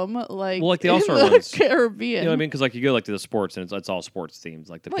ship room, like the in All-Star the ones. Caribbean. You know what I mean? Because you go to the sports and it's all sports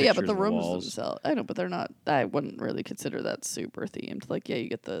themes, like the pictures but the and rooms walls. themselves, I know, but they're not. I wouldn't really consider that super themed. Like, yeah, you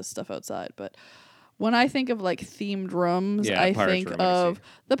get the stuff outside, but when I think of like themed rooms, I think room, of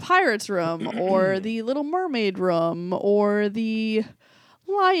the Pirates room or the Little Mermaid room or the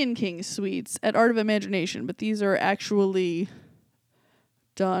Lion King suites at Art of Imagination. But these are actually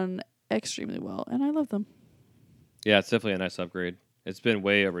done extremely well, and I love them. Yeah, it's definitely a nice upgrade. It's been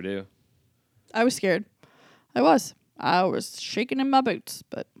way overdue. I was scared. I was shaking in my boots,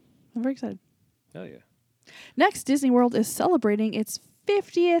 but I'm very excited. Hell yeah. Next, Disney World is celebrating its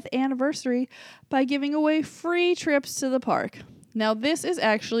 50th anniversary by giving away free trips to the park. Now, this is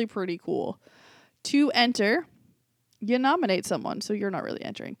actually pretty cool. To enter, you nominate someone, so you're not really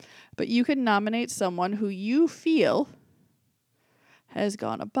entering, but you can nominate someone who you feel has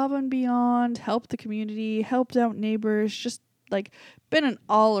gone above and beyond, helped the community, helped out neighbors, just like been an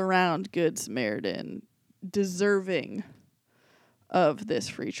all-around good Samaritan, deserving of this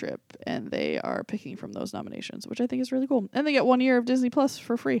free trip, and they are picking from those nominations, which I think is really cool. And they get 1 year of Disney Plus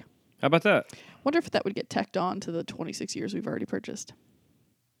for free. How about that? Wonder if that would get tacked on to the 26 years we've already purchased.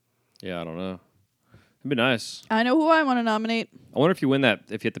 Yeah, I don't know. It'd be nice. I know who I want to nominate. I wonder if you win that,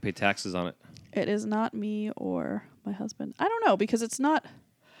 if you have to pay taxes on it. It is not me or my husband. I don't know, because it's not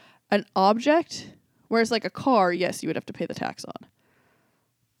an object, whereas like a car, yes, you would have to pay the tax on.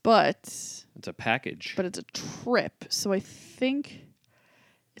 But it's a package. But it's a trip, so I think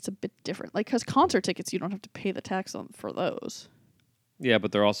it's a bit different. Like, because concert tickets, you don't have to pay the tax on for those. Yeah,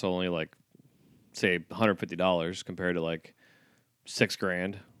 but they're also only like, say, $150 compared to like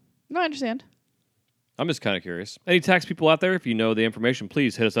 $6,000. No, I understand. I'm just kind of curious. Any tax people out there, if you know the information,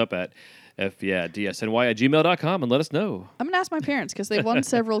 please hit us up at fyeahdsny@gmail.com and let us know. I'm going to ask my parents because they won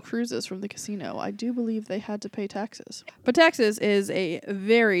several cruises from the casino. I do believe they had to pay taxes. But taxes is a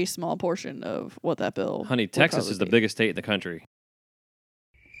very small portion of what that bill Honey, would Texas probably is the be. biggest state in the country.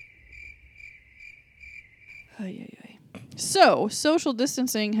 So, social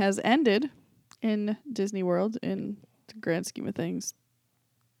distancing has ended in Disney World in the grand scheme of things.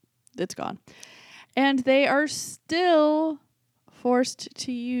 It's gone. And they are still forced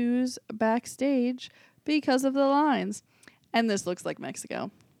to use backstage because of the lines. And this looks like Mexico.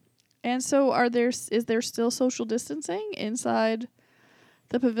 And so is there still social distancing inside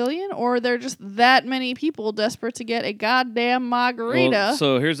the pavilion, or are there just that many people desperate to get a goddamn margarita? Well,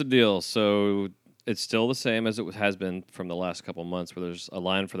 so here's the deal. So it's still the same as it has been from the last couple of months, where there's a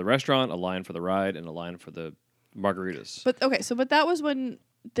line for the restaurant, a line for the ride, and a line for the margaritas. But that was when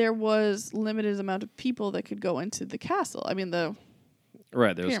there was limited amount of people that could go into the castle. I mean, the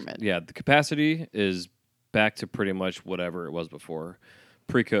pyramid. Yeah, the capacity is back to pretty much whatever it was before,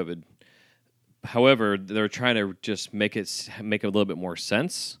 pre-COVID. However, they're trying to just make it a little bit more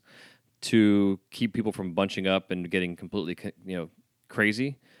sense to keep people from bunching up and getting completely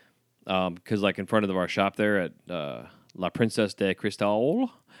crazy. Because like in front of our shop there at La Princesse de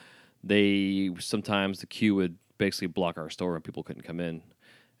Cristal, sometimes the queue would basically block our store and people couldn't come in.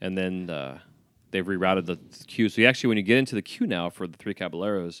 And then they've rerouted the queue. So when you get into the queue now for the Three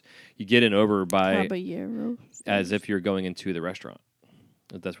Caballeros, you get in over by as if you're going into the restaurant.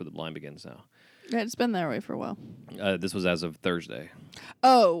 That's where the line begins now. Yeah, it's been that way for a while. This was as of Thursday.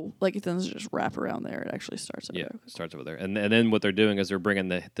 Oh, like it doesn't just wrap around there. It actually starts over there. Yeah, it starts over there. And then what they're doing is they're bringing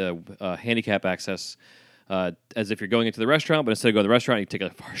the handicap access as if you're going into the restaurant, but instead of going to the restaurant, you take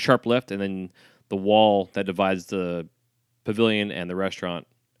a sharp left, and then the wall that divides the pavilion and the restaurant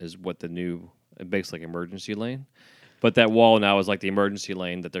is what the new, basically like emergency lane. But that wall now is like the emergency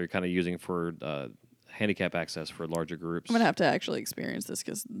lane that they're kind of using for handicap access for larger groups. I'm going to have to actually experience this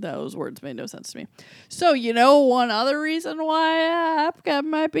because those words made no sense to me. So, one other reason why Epcot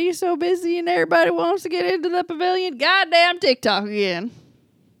might be so busy and everybody wants to get into the pavilion? Goddamn TikTok again.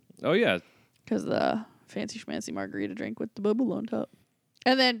 Oh, yeah. Because the fancy schmancy margarita drink with the bubble on top.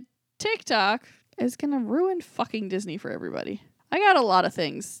 And then TikTok is going to ruin fucking Disney for everybody. I got a lot of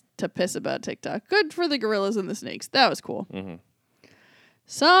things to piss about TikTok. Good for the gorillas and the snakes. That was cool. Mm-hmm.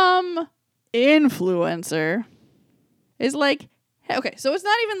 Some influencer is like, okay, so it's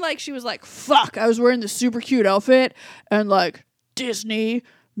not even like she was like, fuck, I was wearing this super cute outfit and like Disney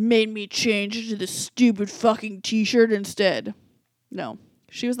made me change into this stupid fucking t-shirt instead. No.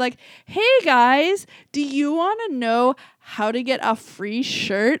 She was like, hey guys, do you want to know how to get a free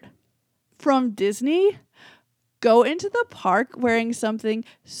shirt from Disney? Go into the park wearing something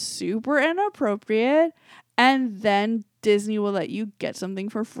super inappropriate and then Disney will let you get something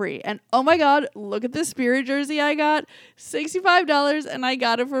for free. And oh my God, look at this Spirit jersey I got. $65 and I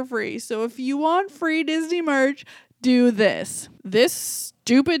got it for free. So if you want free Disney merch, do this. This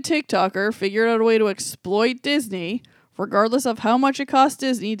stupid TikToker figured out a way to exploit Disney. Regardless of how much it costs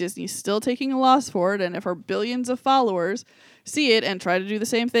Disney, Disney's still taking a loss for it. And if our billions of followers see it and try to do the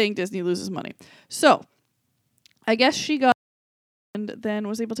same thing, Disney loses money. So I guess she got and then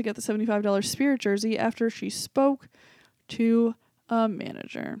was able to get the $75 Spirit jersey after she spoke to a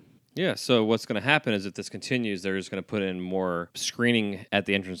manager. Yeah, so what's going to happen is if this continues, they're just going to put in more screening at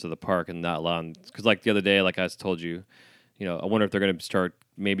the entrance of the park and not allowing, because like the other day, like I told you, I wonder if they're going to start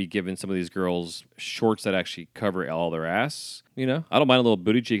maybe giving some of these girls shorts that actually cover all their ass. I don't mind a little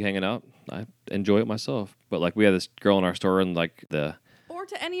booty cheek hanging out. I enjoy it myself. But like we had this girl in our store and like or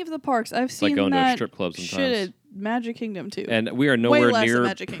to any of the parks. I've seen like going that to a strip club sometimes. Shit at Magic Kingdom too. And we are nowhere near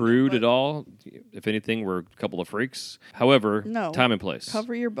Magic prude Kingdom, at all. If anything, we're a couple of freaks. However, no, time and place.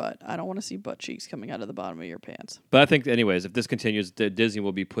 Cover your butt. I don't want to see butt cheeks coming out of the bottom of your pants. But I think, anyways, if this continues, Disney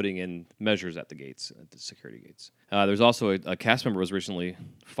will be putting in measures at the gates, at the security gates. There's also a cast member was recently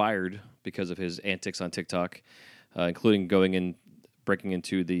fired because of his antics on TikTok, including breaking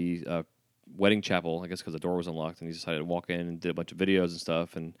into the wedding chapel, I guess because the door was unlocked, and he decided to walk in and did a bunch of videos and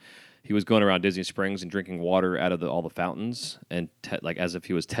stuff. And he was going around Disney Springs and drinking water out of all the fountains, and like as if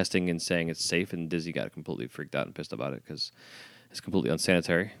he was testing and saying it's safe. And Disney got completely freaked out and pissed about it because it's completely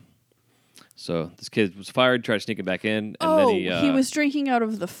unsanitary. So this kid was fired, tried sneaking back in, and then he was drinking out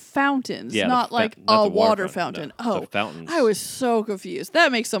of the fountains, yeah, not like not a the water fountain. No, the fountains. I was so confused.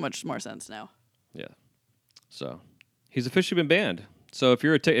 That makes so much more sense now. Yeah. So he's officially been banned. So if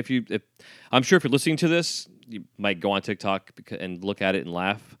you're I'm sure if you're listening to this, you might go on TikTok and look at it and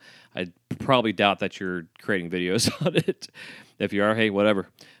laugh. I probably doubt that you're creating videos on it. If you are, hey, whatever.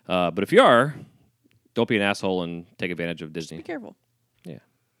 But if you are, don't be an asshole and take advantage of Disney. Be careful. Yeah.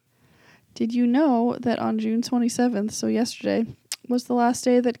 Did you know that on June 27th, so yesterday, was the last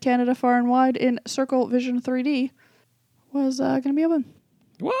day that Canada Far and Wide in Circle Vision 3D was going to be open?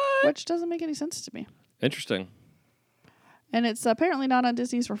 What? Which doesn't make any sense to me. Interesting. And it's apparently not on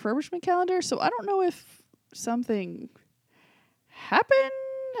Disney's refurbishment calendar, so I don't know if something happened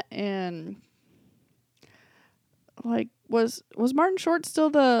and like was Martin Short still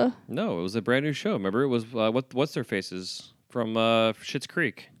the... No, it was a brand new show. Remember, it was what's their faces from Schitt's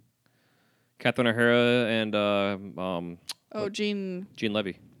Creek, Catherine O'Hara and Gene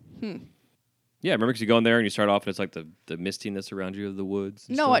Levy. Yeah, remember because you go in there and you start off and it's like the mistiness around you of the woods.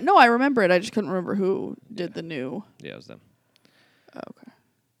 And stuff. I remember it. I just couldn't remember who did the new. Yeah, it was them. Oh, okay.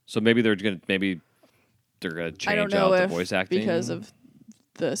 So maybe they're gonna change out the voice acting because of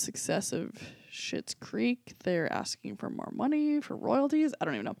the success of Schitt's Creek. They're asking for more money for royalties. I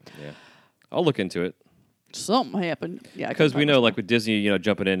don't even know. Yeah, I'll look into it. Something happened. Yeah, because we know, like with Disney,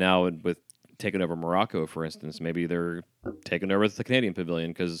 jumping in now and with taken over Morocco, for instance. Maybe they're taking over the Canadian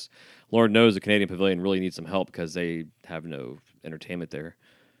Pavilion because Lord knows the Canadian Pavilion really needs some help because they have no entertainment there.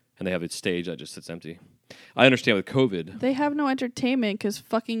 And they have a stage that just sits empty. I understand with COVID. They have no entertainment because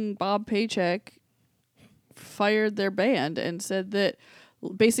fucking Bob Paycheck fired their band and said that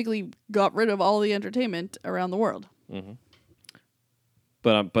basically got rid of all the entertainment around the world. Mm-hmm.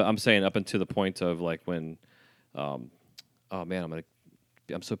 But I'm saying up until the point of like when, oh man,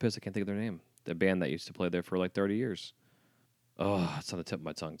 I'm so pissed I can't think of their name. The band that used to play there for like 30 years. Oh, it's on the tip of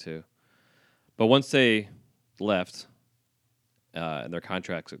my tongue too. But once they left, and their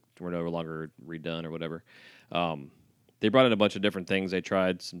contracts were no longer redone or whatever, they brought in a bunch of different things. They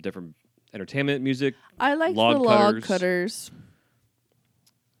tried some different entertainment music. I like the log log cutters.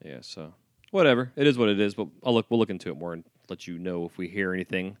 Yeah, so whatever. It is what it is. But we'll look into it more and let you know if we hear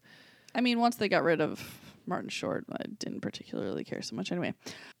anything. I mean, once they got rid of Martin Short, I didn't particularly care so much anyway.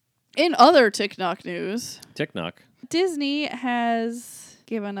 In other TikTok news, Disney has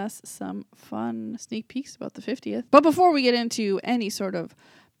given us some fun sneak peeks about the 50th. But before we get into any sort of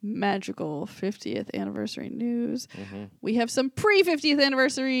magical 50th anniversary news, we have some pre-50th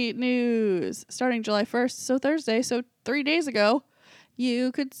anniversary news. Starting July 1st, so Thursday, so 3 days ago,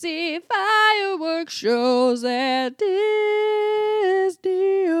 you could see fireworks shows at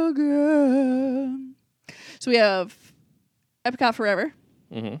Disney again. So we have Epcot Forever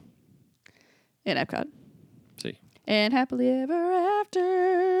in Epcot. See. And Happily Ever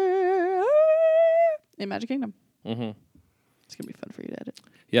After in Magic Kingdom. It's going to be fun for you to edit.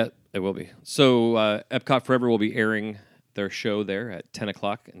 Yeah, it will be. So Epcot Forever will be airing their show there at 10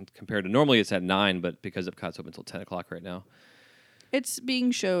 o'clock. And compared to normally it's at 9, but because Epcot's open until 10 o'clock right now. It's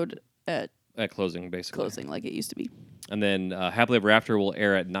being showed at closing, basically. Closing, like it used to be. And then Happily Ever After will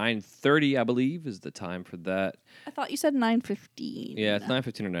air at 9:30, I believe, is the time for that. I thought you said 9:15. Yeah, it's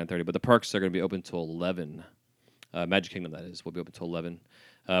 9:15 or 9:30, but the parks are going to be open till 11. Magic Kingdom, that is, will be open till 11,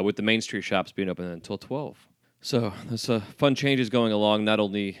 with the Main Street shops being open until 12. So there's fun changes going along, not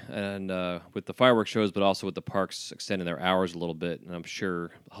only with the fireworks shows, but also with the parks extending their hours a little bit. And I'm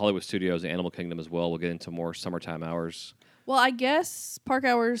sure Hollywood Studios and Animal Kingdom as well will get into more summertime hours. Well, I guess park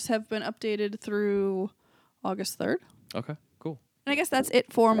hours have been updated through August 3rd. Okay, cool. And I guess that's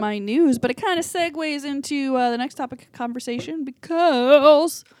it for my news, but it kind of segues into the next topic of conversation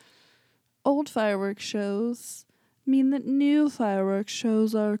because old fireworks shows mean that new fireworks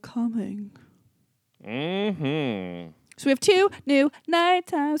shows are coming. So we have 2 new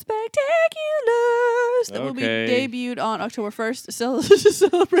nighttime spectaculars that will be debuted on October 1st.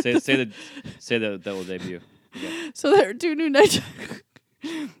 Say that will debut. Yeah. So there are 2 new nighttime.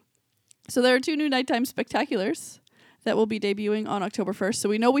 So there are 2 new nighttime spectaculars that will be debuting on October 1st. So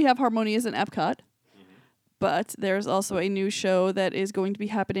we know we have Harmonious in Epcot, but there's also a new show that is going to be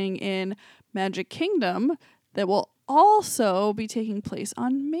happening in Magic Kingdom that will also be taking place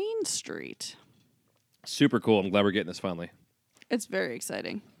on Main Street. Super cool. I'm glad we're getting this finally. It's very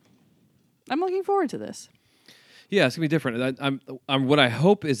exciting. I'm looking forward to this. Yeah, it's gonna be different. I'm what I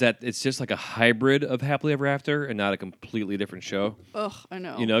hope is that it's just like a hybrid of Happily Ever After and not a completely different show. Ugh, I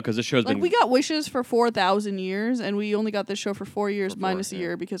know. You know, because this show's like been... we got Wishes for 4,000 years, and we only got this show for 4 years minus a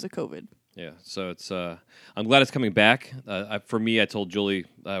year because of COVID. Yeah, so it's. I'm glad it's coming back. For me, I told Julie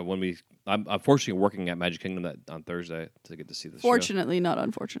when I'm unfortunately working at Magic Kingdom on Thursday to get to see this. Fortunately, not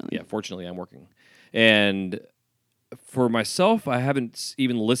unfortunately. Yeah, fortunately, I'm working, and for myself, I haven't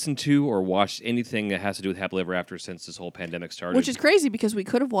even listened to or watched anything that has to do with Happily Ever After since this whole pandemic started. Which is crazy because we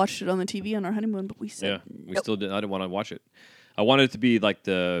could have watched it on the TV on our honeymoon, but we said we still didn't. I didn't want to watch it. I wanted it to be like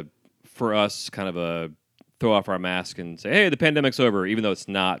for us, kind of a throw off our mask and say, "Hey, the pandemic's over," even though it's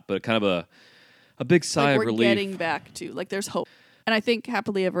not. But kind of a big sigh of relief. We're getting back to there's hope, and I think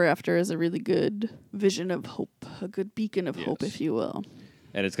Happily Ever After is a really good vision of hope, a good beacon of hope, if you will.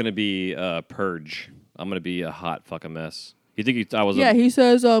 And it's going to be Purge. I'm going to be a hot fucking mess. You think I was? Yeah, he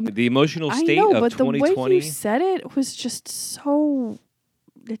says. The emotional state I know, of but 2020. the way you said it was just so.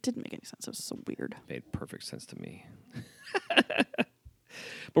 It didn't make any sense. It was so weird. Made perfect sense to me. But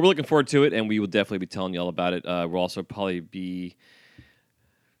we're looking forward to it, and we will definitely be telling you all about it. We'll also probably be.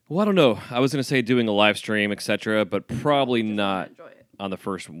 Well, I don't know. I was going to say doing a live stream, etc., but probably not on the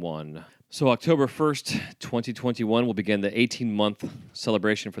first one. So October 1st, 2021 will begin the 18-month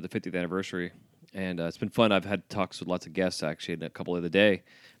celebration for the 50th anniversary. And it's been fun. I've had talks with lots of guests, actually, and a couple of the day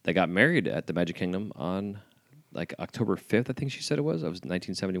that got married at the Magic Kingdom on like October 5th, I think she said it was. That was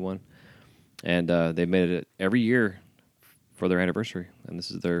 1971. And they made it every year for their anniversary. And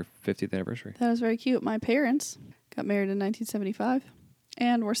this is their 50th anniversary. That was very cute. My parents got married in 1975.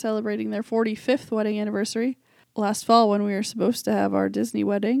 And we're celebrating their 45th wedding anniversary last fall when we were supposed to have our Disney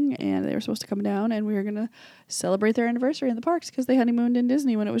wedding, and they were supposed to come down, and we were going to celebrate their anniversary in the parks because they honeymooned in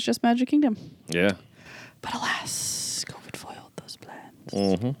Disney when it was just Magic Kingdom. Yeah. But alas, COVID foiled those plans.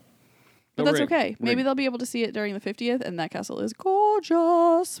 Mm-hmm. But that's okay. Maybe they'll be able to see it during the 50th, and that castle is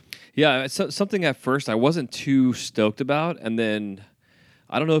gorgeous. Yeah, it's something at first I wasn't too stoked about, and then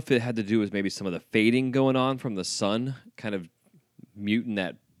I don't know if it had to do with maybe some of the fading going on from the sun, kind of muting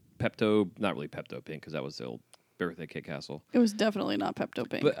that not really Pepto pink, because that was the old Birthday Cake Castle. It was definitely not Pepto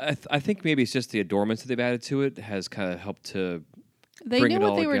Pink. But I think maybe it's just the adornments that they've added to it has kind of helped to They bring knew it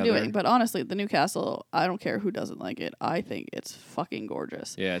what all they were together. doing, but honestly, the new castle, I don't care who doesn't like it. I think it's fucking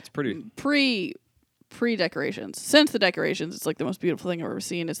gorgeous. Yeah, it's pretty. Pre-decorations. Since the decorations, it's like the most beautiful thing I've ever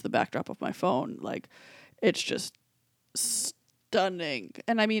seen. It's the backdrop of my phone. Like, it's just stunning.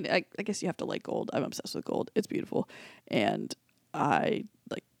 And I mean, I guess you have to like gold. I'm obsessed with gold. It's beautiful. And I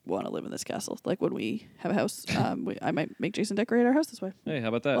want to live in this castle. Like when we have a house, I might make Jason decorate our house this way. Hey, how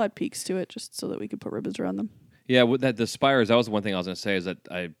about that? We'll add peaks to it just so that we could put ribbons around them. Yeah, with the spires, that was the one thing I was going to say is that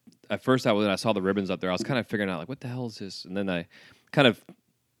at first when I saw the ribbons up there, I was kind of figuring out like, what the hell is this? And then I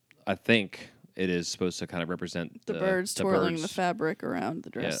think it is supposed to kind of represent The birds twirling the birds. fabric around the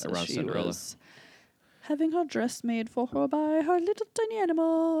dress. Yeah, as around she Cinderella. was having her dress made for her by her little tiny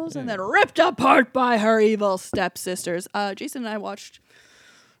animals and then ripped apart by her evil stepsisters. Jason and I watched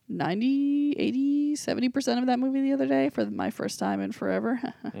 90, 80, 70% of that movie the other day for my first time in forever.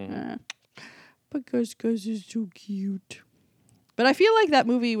 Because it's so cute. But I feel like that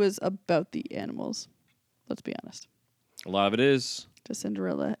movie was about the animals. Let's be honest. A lot of it is. Does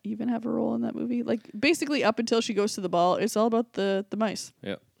Cinderella even have a role in that movie? Like, basically, up until she goes to the ball, it's all about the mice.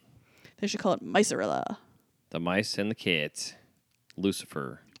 Yep. They should call it Micerella. The mice and the cat.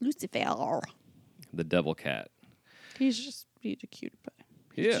 Lucifer. Lucifer. The devil cat. He's a cute pie.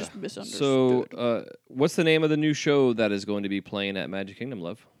 He's just misunderstood. So, what's the name of the new show that is going to be playing at Magic Kingdom,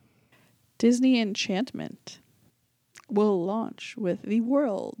 love? Disney Enchantment will launch with the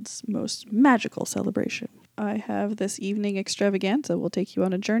world's most magical celebration. I have this evening extravaganza will take you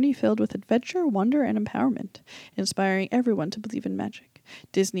on a journey filled with adventure, wonder, and empowerment, inspiring everyone to believe in magic.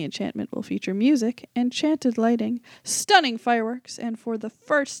 Disney Enchantment will feature music, enchanted lighting, stunning fireworks, and for the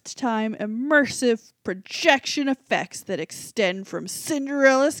first time, immersive projection effects that extend from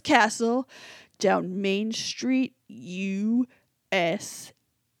Cinderella's castle down Main Street, USA.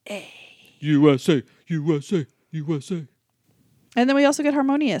 USA, USA, USA. And then we also get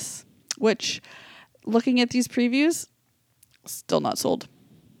Harmonious, which, looking at these previews, still not sold.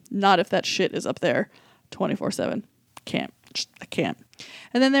 Not if that shit is up there 24/7. I can't.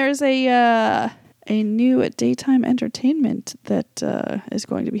 And then there's a new daytime entertainment that is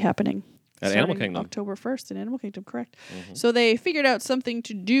going to be happening At Animal Kingdom. October 1st in Animal Kingdom, correct. So they figured out something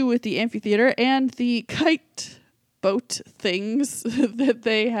to do with the amphitheater and the kite boat things that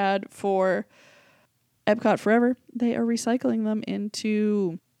they had for Epcot Forever. They are recycling them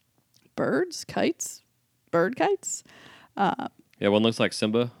into bird kites. Yeah, one looks like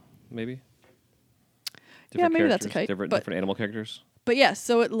Simba, maybe. Yeah, maybe that's a characters, kite, Different but- animal characters. But yes,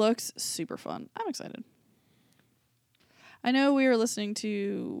 so it looks super fun. I'm excited. I know we were listening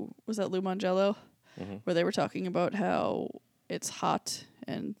to, was that Lou Mongello? Where they were talking about how it's hot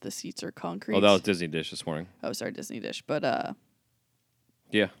and the seats are concrete. Oh, that was Disney Dish this morning. Oh, sorry, Disney Dish. But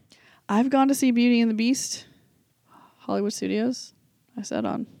Yeah. I've gone to see Beauty and the Beast, Hollywood Studios. I sat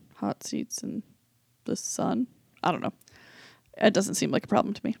on hot seats in the sun. I don't know. It doesn't seem like a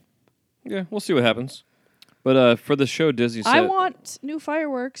problem to me. Yeah, we'll see what happens. But for the show, Disney said... I want new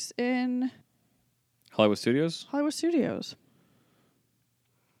fireworks in Hollywood Studios? Hollywood Studios.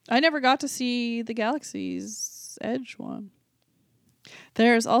 I never got to see the Galaxy's Edge one.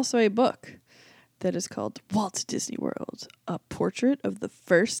 There's also a book that is called Walt Disney World, a portrait of the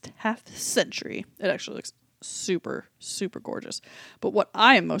first half century. It actually looks super, super gorgeous. But what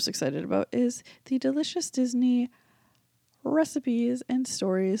I am most excited about is the delicious Disney recipes and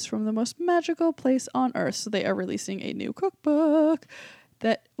stories from the most magical place on earth. So they are releasing a new cookbook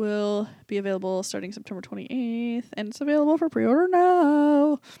that will be available starting September 28th, and it's available for pre-order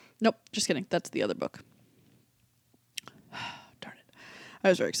now. Nope, just kidding. That's the other book. Darn it. I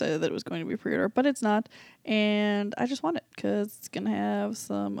was very excited that it was going to be pre-order, but it's not. And I just want it because it's going to have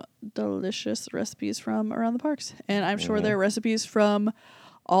some delicious recipes from around the parks. And I'm sure there are recipes from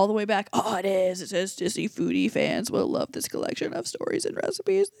all the way back. Oh, it is. It says Disney foodie fans will love this collection of stories and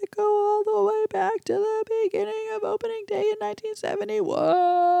recipes that go all the way back to the beginning of opening day in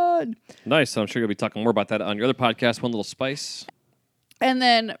 1971. Nice. So I'm sure you'll be talking more about that on your other podcast, One Little Spice. And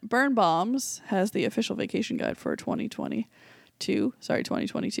then Burn Bombs has the official vacation guide for 2020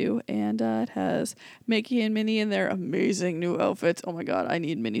 2022, and it has Mickey and Minnie in their amazing new outfits. Oh my god, I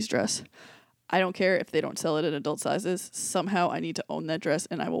need Minnie's dress. I don't care if they don't sell it in adult sizes. Somehow I need to own that dress,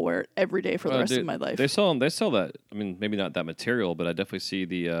 and I will wear it every day for the rest of my life. They sell that. I mean, maybe not that material, but I definitely see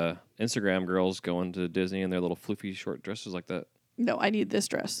the Instagram girls going to Disney in their little floofy short dresses like that. No, I need this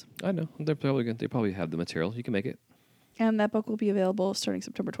dress. I know. They probably have the material. You can make it. And that book will be available starting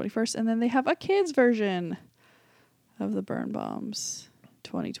September 21st. And then they have a kids version of the Burn Bombs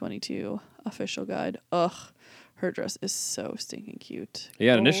 2022 official guide. Ugh, her dress is so stinking cute.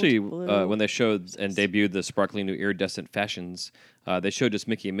 Yeah, Gold, initially blue. when they showed and debuted the sparkling new iridescent fashions, they showed just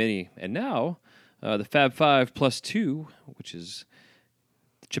Mickey and Minnie. And now the Fab Five plus 2, which is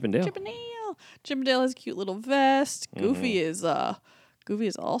Chip and Dale. Chip and Dale has a cute little vest. Goofy is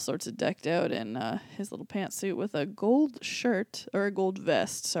all sorts of decked out in his little pantsuit with a gold shirt or a gold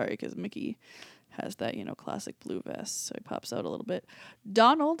vest. Sorry, because Mickey has that, classic blue vest, so he pops out a little bit.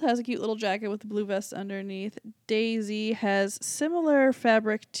 Donald has a cute little jacket with the blue vest underneath. Daisy has similar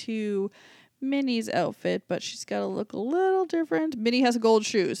fabric to Minnie's outfit, but she's got to look a little different. Minnie has gold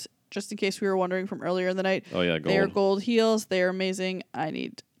shoes, just in case we were wondering from earlier in the night. Oh, yeah, gold. They are gold heels. They are amazing. I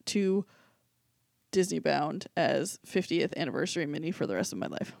need 2 Disney-bound as 50th anniversary Minnie for the rest of my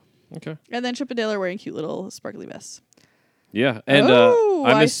life. Okay. And then Chip and Dale are wearing cute little sparkly vests. Yeah, and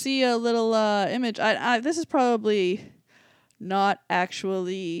I see a little image. This is probably not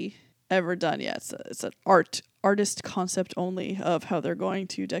actually ever done yet. It's an artist concept only of how they're going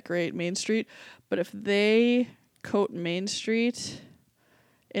to decorate Main Street. But if they coat Main Street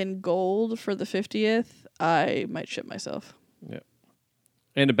in gold for the 50th, I might shit myself. Yeah.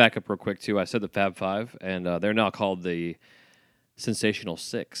 And to back up real quick, too, I said the Fab Five, and they're now called the Sensational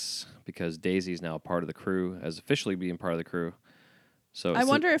Six because Daisy's now a part of the crew, as officially being part of the crew. So I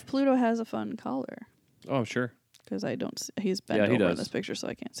wonder if Pluto has a fun collar. Oh, I'm sure. Because I don't see, he's bent he over in does. this picture, so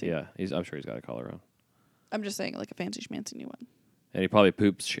I can't see. Yeah, I'm sure he's got a collar on. I'm just saying, like a fancy schmancy new one. And he probably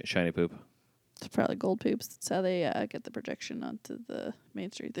poops shiny poop. It's probably gold poops. That's how they get the projection onto the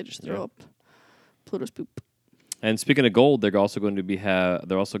Main Street. They just throw up Pluto's poop. And speaking of gold, they're also going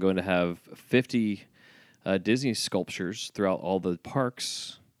to have 50 Disney sculptures throughout all the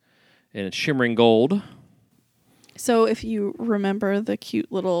parks in shimmering gold. So if you remember the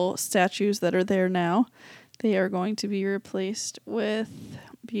cute little statues that are there now, they are going to be replaced with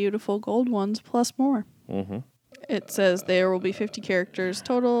beautiful gold ones plus more. Mm-hmm. It says there will be 50 characters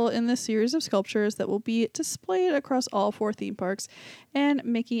total in this series of sculptures that will be displayed across all 4 theme parks, and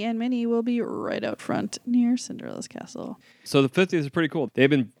Mickey and Minnie will be right out front near Cinderella's castle. So the 50th is pretty cool. They've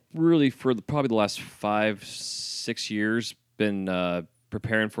been really, for probably the last 5-6 years, been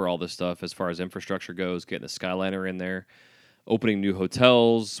preparing for all this stuff as far as infrastructure goes, getting the Skyliner in there, opening new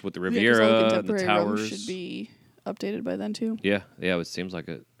hotels with the Riviera and the towers. Should be updated by then too. Yeah, it seems like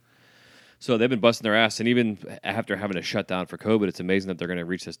it. So they've been busting their ass, and even after having to shut down for COVID, it's amazing that they're going to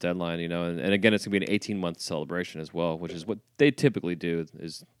reach this deadline, And again, it's going to be an 18-month celebration as well, which is what they typically do,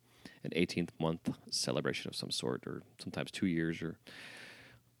 is an 18th month celebration of some sort, or sometimes 2 years, or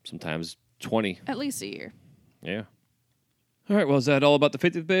sometimes 20. At least a year. Yeah. All right, well, is that all about the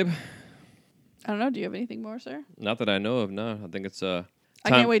 50th, babe? I don't know. Do you have anything more, sir? Not that I know of, no. I think it's time.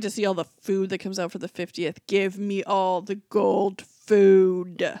 I can't wait to see all the food that comes out for the 50th. Give me all the gold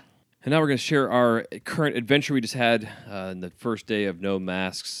food. And now we're going to share our current adventure we just had on the first day of no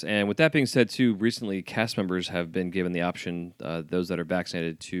masks. And with that being said, too, recently cast members have been given the option, those that are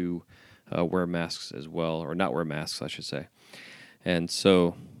vaccinated, to wear masks as well, or not wear masks, I should say. And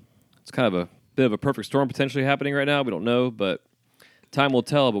so it's kind of a bit of a perfect storm potentially happening right now. We don't know, but time will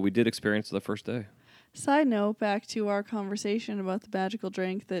tell. But we did experience the first day. Side note, back to our conversation about the magical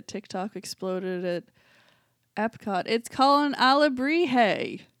drink that TikTok exploded at Epcot. It's called an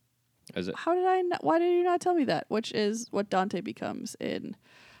Alebrije. Is it? How did I not? Why did you not tell me that? Which is what Dante becomes in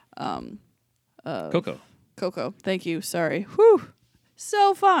Coco. Coco. Thank you. Sorry. Whew.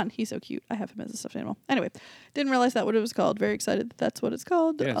 So fun. He's so cute. I have him as a stuffed animal. Anyway, didn't realize that what it was called. Very excited that that's what it's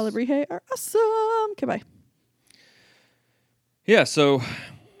called. Yes. Alebrije are awesome. Okay, bye. Yeah, so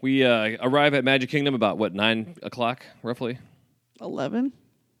we arrive at Magic Kingdom about, 9 o'clock, roughly? 11? It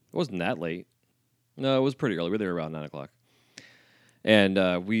wasn't that late. No, it was pretty early. We were there around 9 o'clock.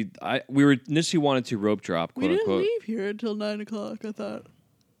 And we were initially wanted to rope drop, quote we didn't unquote. leave here until 9 o'clock, I thought.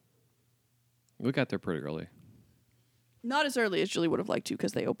 We got there pretty early. Not as early as Julie would have liked to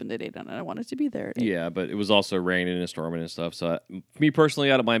because they opened at 8 and I wanted to be there at 8. Yeah, but it was also raining and storming and stuff. So me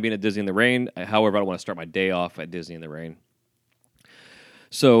personally, I don't mind being at Disney in the rain. However, I don't want to start my day off at Disney in the rain.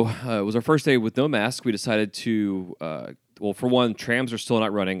 So it was our first day with no mask. We decided to, for one, trams are still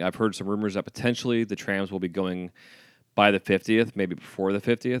not running. I've heard some rumors that potentially the trams will be going by the 50th, maybe before the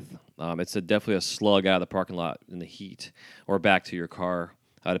 50th. It's definitely a slug out of the parking lot in the heat or back to your car,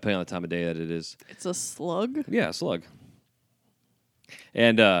 depending on the time of day that it is. It's a slug? Yeah, a slug.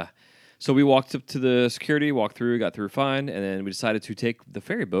 And so we walked up to the security, walked through, got through fine, and then we decided to take the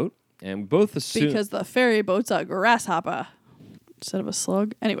ferry boat. And we both assumed... Because the ferry boat's a grasshopper instead of a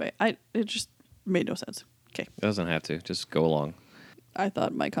slug. Anyway, it just made no sense. Okay. It doesn't have to. Just go along. I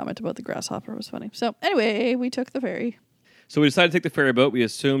thought my comment about the grasshopper was funny. So anyway, we took the ferry. So we decided to take the ferry boat. We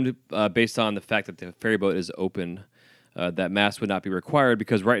assumed, based on the fact that the ferry boat is open, that masks would not be required,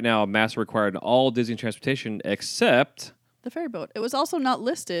 because right now masks are required in all Disney transportation except... The ferry boat. It was also not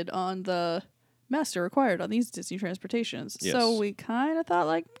listed on the master required on these Disney transportations. Yes. So we kind of thought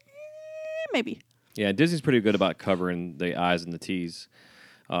like, maybe. Yeah, Disney's pretty good about covering the I's and the T's.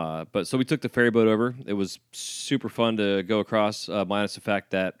 But so we took the ferry boat over. It was super fun to go across, minus the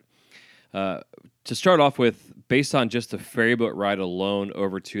fact that, to start off with, based on just the ferry boat ride alone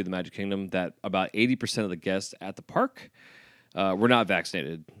over to the Magic Kingdom, that about 80% of the guests at the park were not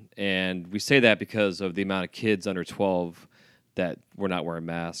vaccinated. And we say that because of the amount of kids under 12 that were not wearing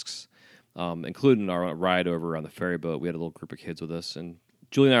masks, including our ride over on the ferry boat. We had a little group of kids with us, and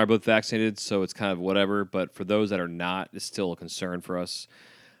Julie and I are both vaccinated, so it's kind of whatever. But for those that are not, it's still a concern for us.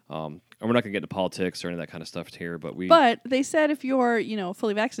 And we're not going to get into politics or any of that kind of stuff here, but they said if you're,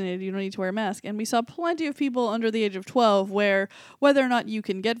 fully vaccinated, you don't need to wear a mask. And we saw plenty of people under the age of 12 where whether or not you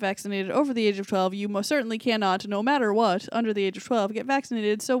can get vaccinated over the age of 12, you most certainly cannot, no matter what, under the age of 12, get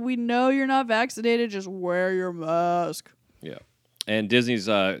vaccinated. So we know you're not vaccinated. Just wear your mask. Yeah. And Disney's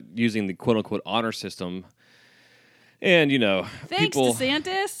using the quote-unquote honor system. And, Thanks,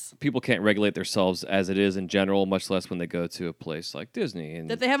 DeSantis. People can't regulate themselves as it is in general, much less when they go to a place like Disney.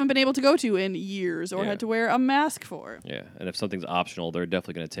 And that they haven't been able to go to in years or had to wear a mask for. Yeah, and if something's optional, they're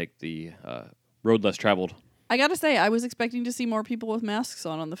definitely going to take the road less traveled. I got to say, I was expecting to see more people with masks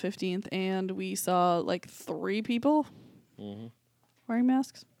on the 15th, and we saw like 3 people wearing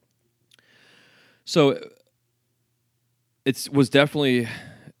masks. So it was definitely...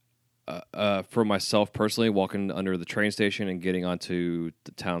 for myself personally, walking under the train station and getting onto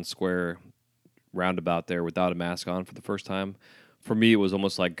the town square roundabout there without a mask on for the first time, for me, it was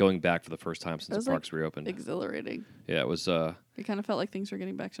almost like going back for the first time since the parks reopened. Exhilarating. Yeah, it was. It kind of felt like things were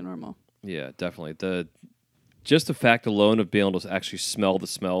getting back to normal. Yeah, definitely. Just the fact alone of being able to actually smell the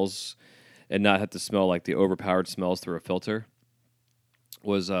smells and not have to smell like the overpowered smells through a filter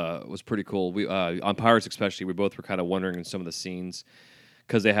was pretty cool. We on Pirates especially, we both were kind of wondering in some of the scenes,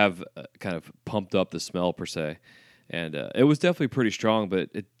 because they have kind of pumped up the smell per se, and it was definitely pretty strong. But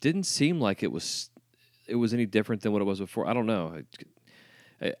it didn't seem like it was any different than what it was before. I don't know.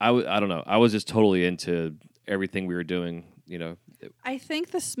 I don't know. I was just totally into everything we were doing. I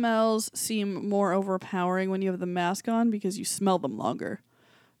think the smells seem more overpowering when you have the mask on because you smell them longer,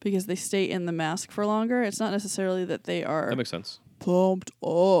 because they stay in the mask for longer. It's not necessarily that they are that makes sense pumped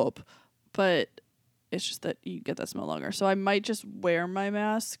up, but it's just that you get that smell longer. So I might just wear my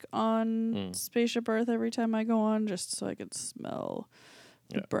mask on Spaceship Earth every time I go on, just so I can smell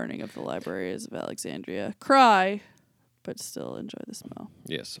the burning of the libraries of Alexandria. Cry, but still enjoy the smell.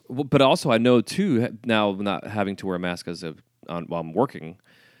 Yes. Well, but also I know, too, now not having to wear a mask while I'm working,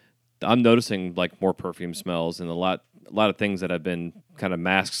 I'm noticing like more perfume smells and a lot of things that have been kind of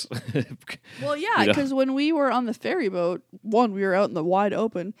masks. Well, yeah, because when we were on the ferry boat, we were out in the wide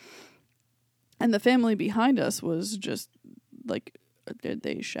open, and the family behind us was just like, did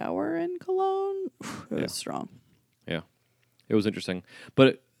they shower in cologne? It was strong. Yeah. It was interesting.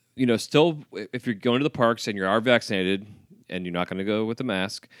 But, still, if you're going to the parks and you are vaccinated and you're not going to go with a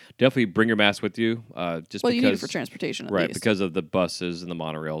mask, definitely bring your mask with you. You need it for transportation at least. Right, because of the buses and the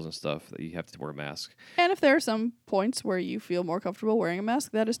monorails and stuff that you have to wear a mask. And if there are some points where you feel more comfortable wearing a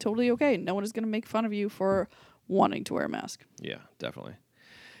mask, that is totally okay. No one is going to make fun of you for wanting to wear a mask. Yeah, definitely.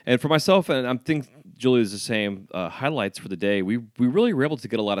 And for myself, and I think Julie is the same, highlights for the day, we really were able to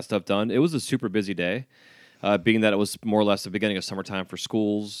get a lot of stuff done. It was a super busy day, being that it was more or less the beginning of summertime for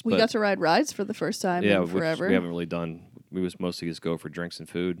schools. We got to ride rides for the first time in forever. We haven't really done. We was mostly just go for drinks and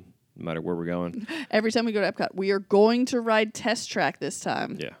food, no matter where we're going. Every time we go to Epcot, we are going to ride Test Track this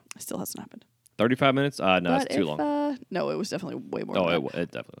time. Yeah. It still hasn't happened. 35 minutes? No, it's too long. No, it was definitely way more.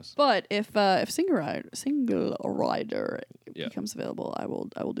 It definitely was. But if Single Rider becomes available, I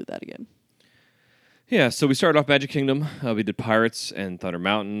will do that again. Yeah, so we started off Magic Kingdom. We did Pirates and Thunder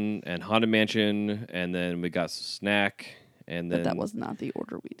Mountain and Haunted Mansion, and then we got some snack, And then But that was not the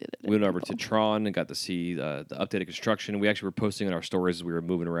order we did it. we went over to Tron and got to see the updated construction. We actually were posting in our stories as we were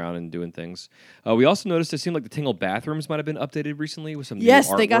moving around and doing things. We also noticed it seemed like the Tingle bathrooms might have been updated recently with some new Yes,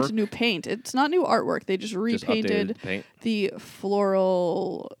 artwork. they got new paint. It's not new artwork. They just updated repainted the paint. the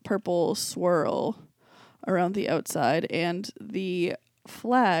floral purple swirl around the outside, and the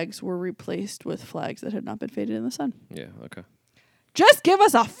flags were replaced with flags that had not been faded in the sun. Yeah, okay. Just give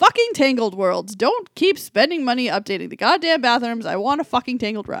us a fucking Tangled Worlds. Don't keep spending money updating the goddamn bathrooms. I want a fucking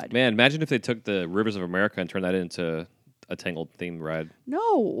Tangled ride. Man, imagine if they took the Rivers of America and turned that into a Tangled themed ride.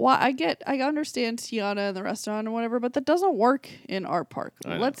 No, why? I understand Tiana and the restaurant and whatever, but that doesn't work in our park.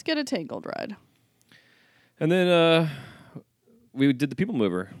 I know. Let's get a Tangled ride. And then we did the People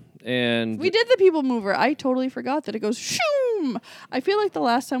Mover. And We did the People Mover. I totally forgot that it goes shoom. I feel like the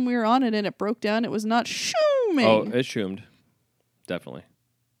last time we were on it and it broke down, it was not shooming. Oh, it shoomed. Definitely.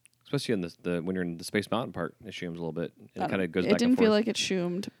 Especially in the when you're in the Space Mountain Park, it shooms a little bit. And it kind of goes back It didn't and forth. feel like it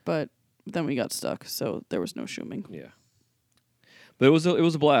shoomed, but then we got stuck, so there was no shooming. Yeah. But it was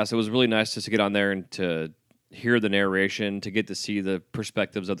a blast. It was really nice just to get on there and to hear the narration, to get to see the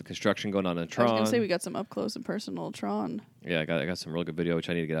perspectives of the construction going on in I Tron. was going to say we got some up close and personal Tron. Yeah, I got some really good video, which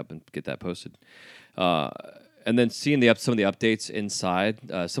I need to get up and get that posted. And then seeing some of the updates inside,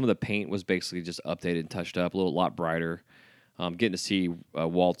 some of the paint was basically just updated and touched up, a lot brighter. Getting to see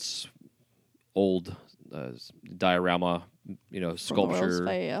Walt's old diorama, From the World's sculpture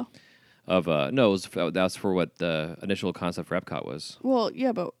Fair. of that was for what the initial concept for Epcot was. Well,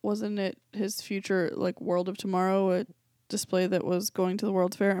 yeah, but wasn't it his future, like, World of Tomorrow, a display that was going to the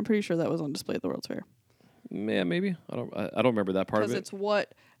World's Fair? I'm pretty sure that was on display at the World's Fair. Yeah, maybe. I don't remember that part of Because it. it's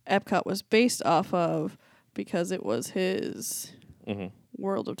what Epcot was based off of, because it was his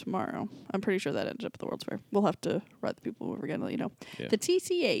World of Tomorrow. I'm pretty sure that ended up at the World's Fair. We'll have to ride the People Mover again and let you know. Yeah. The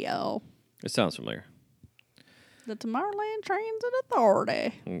TCAO, It sounds familiar. the Tomorrowland Transit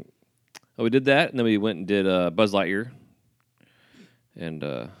Authority. Oh, we did that, and then we went and did Buzz Lightyear. And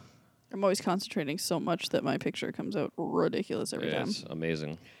I'm always concentrating so much that my picture comes out ridiculous every time. it's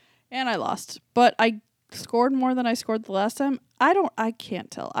amazing. And I lost. But I scored more than I scored the last time. I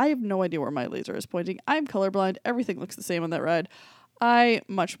can't tell. I have no idea where my laser is pointing. I'm colorblind. Everything looks the same on that ride. I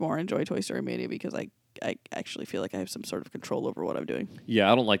much more enjoy Toy Story Mania because I actually feel like I have some sort of control over what I'm doing.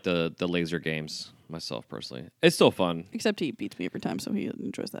 Yeah, I don't like the laser games myself personally. It's still fun. Except he beats me every time, so he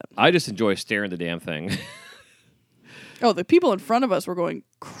enjoys that. I just enjoy staring at the damn thing. Oh, the people in front of us were going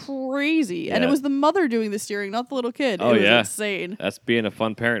crazy. And it Yeah. was the mother doing the steering, not the little kid. Oh, it was yeah. insane. That's being a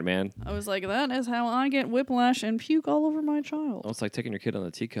fun parent, man. I was like, that is how I get whiplash and puke all over my child. Oh, it's like taking your kid on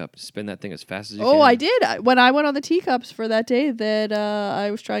the teacup. Spin that thing as fast as you can. Oh, I did. When I went on the teacups for that day that I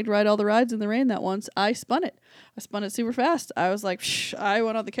was trying to ride all the rides in the rain that once, I spun it. I spun it super fast. I was like, Psh. I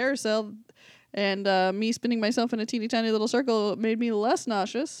went on the carousel, and me spinning myself in a teeny tiny little circle made me less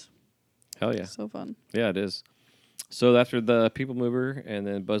nauseous. Hell yeah. So fun. Yeah, it is. So after the People Mover and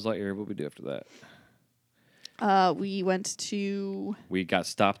then Buzz Lightyear, what we do after that? We went to... We got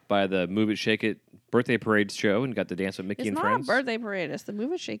stopped by the Move It, Shake It birthday parade show and got to dance with Mickey It's and not friends. a birthday parade. It's the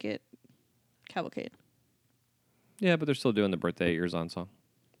Move It, Shake It cavalcade. Yeah, but they're still doing the birthday Ears On song.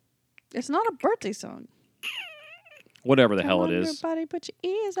 It's not a birthday song. Whatever the hell Come it on, is. Everybody put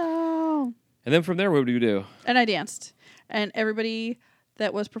your ears on. And then from there, what do you do? And I danced. And everybody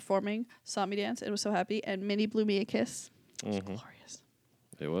that was performing saw me dance and was so happy. And Minnie blew me a kiss. It was glorious.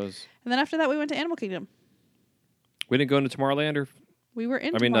 It was. And then after that, we went to Animal Kingdom. We didn't go into Tomorrowland or We were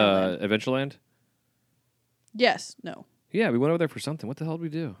in Adventureland. Tomorrowland. Yes. No. Yeah, we went over there for something. What the hell did we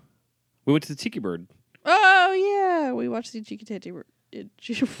do? We went to the Tiki Bird. Oh, yeah. We watched the Enchanted Yeah,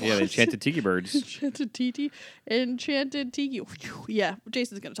 the Enchanted Tiki Birds. Enchanted Tiki. Enchanted Tiki. Yeah.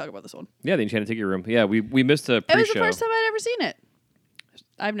 Jason's going to talk about this one. Yeah, the Enchanted Tiki Room. Yeah, we missed a It pre-show. was the first time I'd ever seen it.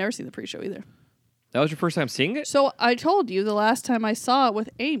 I've never seen the pre-show either. That was your first time seeing it? So I told you the last time I saw it with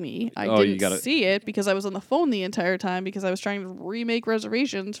Amy, I Oh, you didn't got it. see it because I was on the phone the entire time because I was trying to remake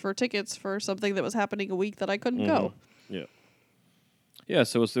reservations for tickets for something that was happening a week that I couldn't go. Yeah. Yeah,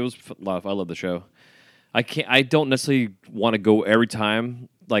 so it was a lot of, I love the show. I don't necessarily want to go every time.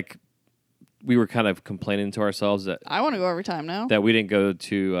 Like, we were kind of complaining to ourselves that I want to go every time now. we didn't go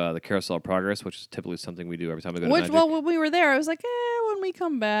to the Carousel of Progress, which is typically something we do every time we go to Which, Magic. well, when we were there, I was like, when we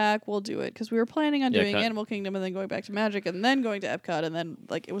come back, we'll do it. Because we were planning on Yeah, doing cut. Animal Kingdom and then going back to Magic and then going to Epcot. And then,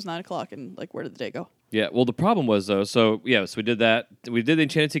 like, it was 9 o'clock and, like, where did the day go? Yeah, well, the problem was, though, so we did that. We did the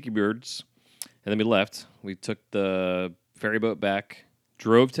Enchanted Tiki Birds, and then we left. We took the ferry boat back,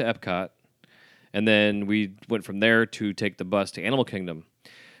 drove to Epcot, and then we went from there to take the bus to Animal Kingdom.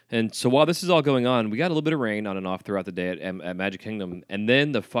 And so while this is all going on, we got a little bit of rain on and off throughout the day at Magic Kingdom, and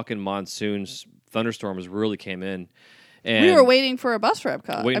then the fucking monsoons, thunderstorms really came in. And we were waiting for a bus for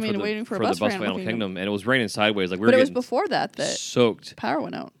Epcot. waiting for a the bus bus for for Animal Kingdom, and it was raining sideways. Like we But were it was getting before that soaked. power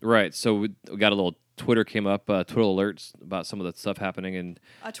went out. Right. So we got a little Twitter came up, Twitter alerts about some of the stuff happening, and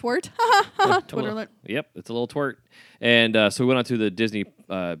A twert? Twitter alert. Yep, it's a little twert. And so we went onto the Disney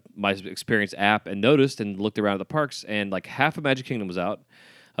My Experience app and noticed and looked around at the parks, and like half of Magic Kingdom was out.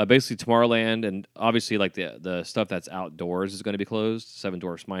 Basically, Tomorrowland, and obviously like the stuff that's outdoors is going to be closed. Seven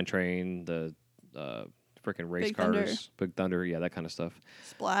Dwarfs Mine Train, the freaking race Big cars, Thunder. Big Thunder, yeah, that kind of stuff.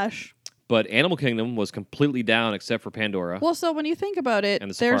 Splash. But Animal Kingdom was completely down except for Pandora. Well, so when you think about it,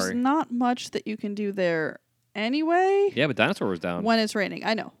 And the there's safari. not much that you can do there anyway Yeah, but Dinosaur was down. when it's raining.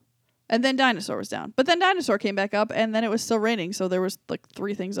 I know. And then Dinosaur was down. But then Dinosaur came back up, and then it was still raining, so there was like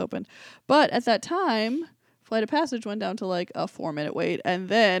 3 things open. But at that time, Flight of Passage went down to like a 4-minute wait, and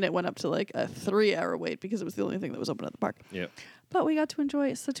then it went up to like a 3-hour wait because it was the only thing that was open at the park. Yep. But we got to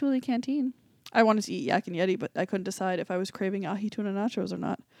enjoy Satuli Canteen. I wanted to eat Yak and Yeti, but I couldn't decide if I was craving ahi tuna nachos or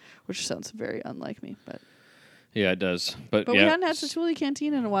not, which sounds very unlike me. But Yeah, it does. But we yeah, hadn't had Satuli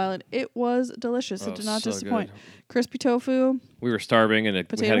Canteen in a while, and it was delicious. Oh, It did not so disappoint. good. Crispy tofu. we were starving, and we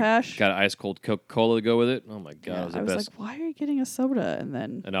Potato had hash. got an ice cold Coca-Cola to go with it. Oh my god, Yeah, it was I the was best. like, why are you getting a soda? And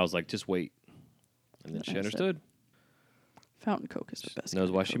then And I was like, just wait. And then That she makes understood. Fountain Coke is the best. Knows kind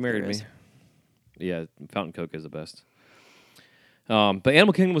of why she Coke married there me. is. Yeah, Fountain Coke is the best. But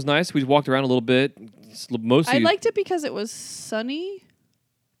Animal Kingdom was nice. We walked around a little bit. Mostly, I liked it because it was sunny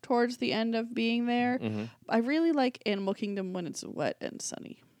towards the end of being there. Mhm. I really like Animal Kingdom when it's wet and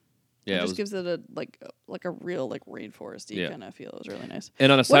sunny. Yeah, it it just was, gives it a real like rainforesty Yeah. kind of feel. It was really nice.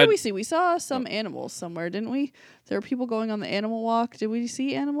 and on a What side, did we see? We saw some animals somewhere, didn't we? There were people going on the animal walk. Did we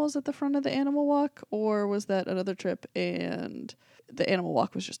see animals at the front of the animal walk, or was that another trip and the animal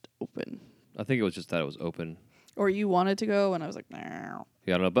walk was just open? I think it was just that it was open. Or you wanted to go, and I was like, nah.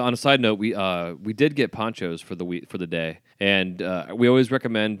 Yeah, I don't know. But on a side note, we did get ponchos for the day, and we always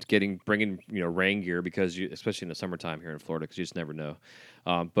recommend bringing rain gear because especially in the summertime here in Florida, because you just never know.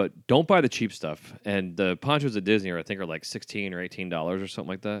 But don't buy the cheap stuff. And the ponchos at Disney I think are like $16 or $18 or something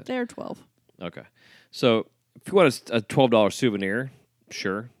like that. They're 12. Okay, so if you want a $12 souvenir,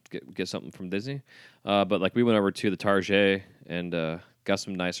 sure, get something from Disney. But like we went over to the Target and got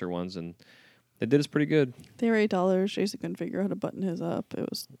some nicer ones, and they did us pretty good. They were $8. Jason couldn't figure out how to button his up. It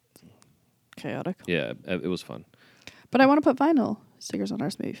was chaotic. Yeah, it was fun. But I want to put vinyl stickers on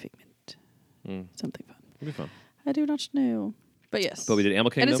ours, maybe Figment. Something fun. It'll be fun. I do not know. But yes. But we did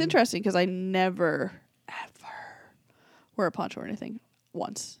Animal Kingdom. And it's interesting because I never, ever wear a poncho or anything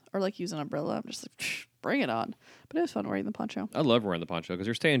once. Or like use an umbrella. I'm just like, psh, bring it on. But it was fun wearing the poncho. I love wearing the poncho because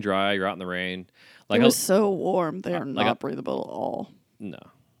you're staying dry. You're out in the rain. It was so warm. They are like not breathable at all. No,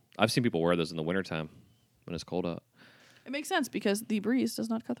 I've seen people wear those in the wintertime when it's cold out. It makes sense because the breeze does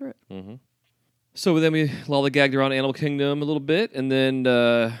not cut through it. So then we lollygagged around Animal Kingdom a little bit, and then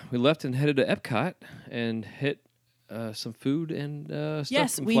we left and headed to Epcot and hit some food and stuff.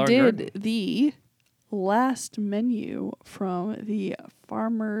 Yes, from we Flower did Garden. the last menu from the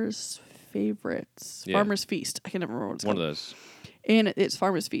Farmer's Favorites. Yeah. Farmer's Feast. I can never remember what it's One called. of those. And it's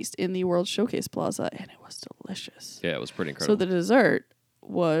Farmer's Feast in the World Showcase Plaza, and it was delicious. Yeah, it was pretty So incredible. the dessert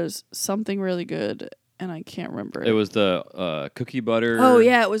was something really good, and I can't remember. It was the cookie butter. Oh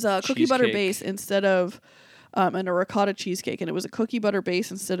yeah, it was a cookie butter cheesecake. base instead of and a ricotta cheesecake, and it was a cookie butter base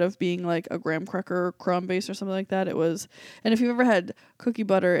instead of being like a graham cracker crumb base or something like that. It was, and if you've ever had cookie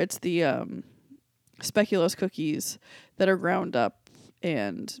butter, it's the speculoos cookies that are ground up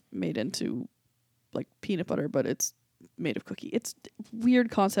and made into like peanut butter, but it's made of cookie. It's weird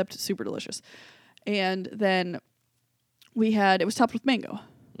concept, super delicious. And then it was topped with mango.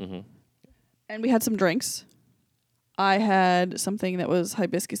 And we had some drinks. I had something that was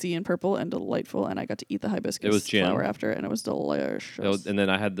hibiscusy and purple and delightful, and I got to eat the hibiscus It was gin. flower after, and it was delicious. And then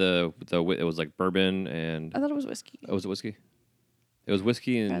I had it was like bourbon and I thought it was whiskey. was it whiskey? It was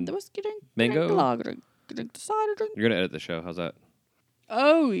whiskey And and the whiskey drink, mango? drink the lager drink, drink the cider drink. you're gonna edit the show. How's that?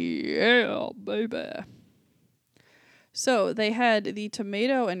 Oh yeah, baby. So they had the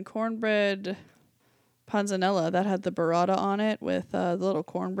tomato and cornbread panzanella that had the burrata on it with the little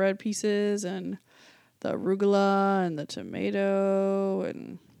cornbread pieces and the arugula and the tomato,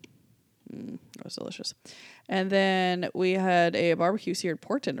 and it was delicious. And then we had a barbecue seared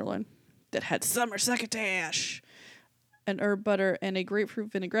pork tenderloin that had summer succotash and herb butter and a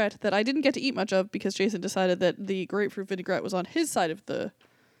grapefruit vinaigrette that I didn't get to eat much of because Jason decided that the grapefruit vinaigrette was on his side of the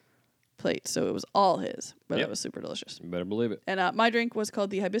plate, so it was all his, but Yep. it was super delicious. You better believe it. And my drink was called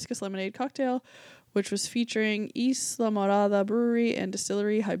the Hibiscus Lemonade Cocktail, which was featuring Isla Morada Brewery and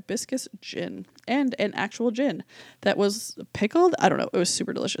Distillery Hibiscus Gin, and an actual gin that was pickled. I don't know. It was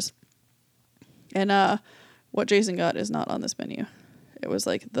super delicious. And What Jason got is not on this menu. It was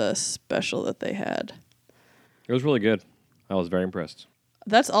like the special that they had. It was really good. I was very impressed.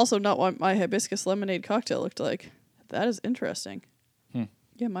 That's also not what my hibiscus lemonade cocktail looked like. That is interesting.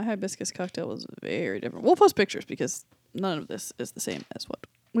 Yeah, my hibiscus cocktail was very different. We'll post pictures because none of this is the same as what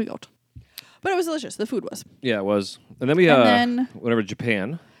we got. But it was delicious. The food was. Yeah, it was. And then we went over to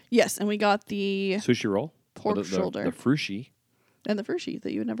Japan. Yes, and we got the Sushi roll. pork shoulder. The frushi. And the frushi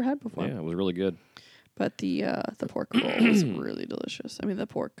that you had never had before. Yeah, it was really good. But the pork roll was really delicious. I mean, the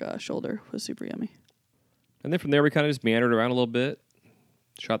pork shoulder was super yummy. And then from there, we kind of just meandered around a little bit,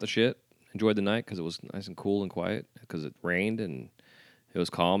 shot the shit, enjoyed the night because it was nice and cool and quiet because it rained and it was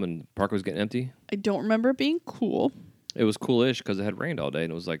calm and the park was getting empty. I don't remember it being cool. It was coolish because it had rained all day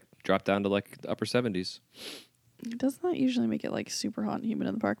and it was like dropped down to like the upper 70s. It does not usually make it like super hot and humid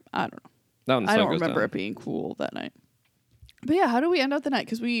in the park. I don't know. Not when the I sun don't goes remember down. it being cool that night. But yeah, how do we end out the night?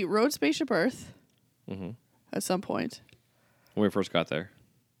 Because we rode Spaceship Earth at some point. When we first got there.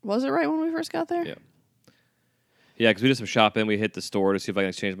 Was it right when we first got there? Yeah. Yeah, because we did some shopping. We hit the store to see if I can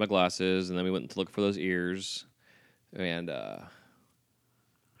exchange my glasses, and then we went to look for those ears, and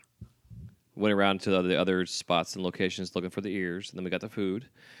went around to the other spots and locations looking for the ears. And then we got the food,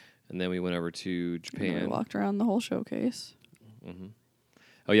 and then we went over to And then Japan. we walked around the whole showcase.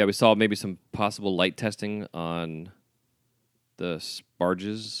 Oh yeah, we saw maybe some possible light testing on the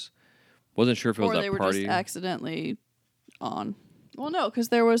barges. Wasn't sure if it was Or that they were party, just accidentally on. Well, no, because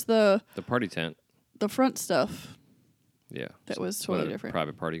there was the party tent. front stuff. Yeah, That was Some totally other different.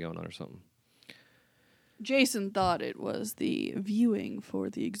 Private party going on or something. Jason thought it was the viewing for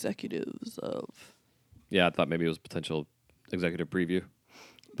the executives of, Yeah, I thought maybe it was potential executive preview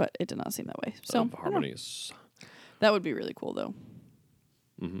but it did not seem that way. So of I don't know. Harmonious. That would be really cool, though.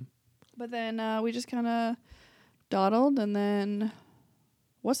 But then we just kind of dawdled, and then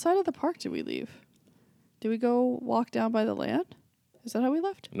what side of the park did we leave? Did we go walk down by the land? Is that how we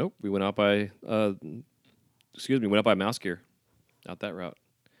left? Nope, we went out by went out by Mouse Gear, out that route.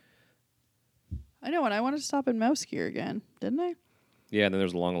 I know, and I wanted to stop in Mouse Gear again, didn't I? Yeah, and then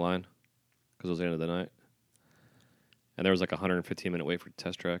there's a long line because it was the end of the night, and there was like a 115-minute wait for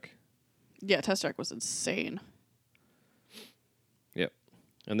Test Track. Yeah, Test Track was insane. Yep,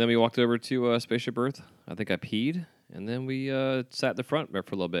 and then we walked over to Spaceship Earth. I think I peed, and then we sat in the front there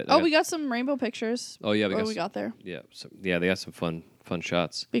for a little bit. Oh, we got some rainbow pictures. Oh yeah, when we got there. Yeah, they got some fun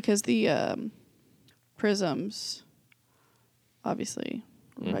shots. Because the prisms obviously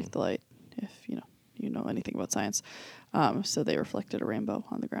reflect the light, if you know anything about science. So they reflected a rainbow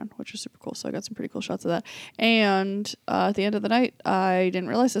on the ground, which is super cool. So I got some pretty cool shots of that. And at the end of the night, I didn't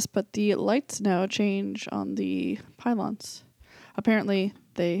realize this, but the lights now change on the pylons. Apparently,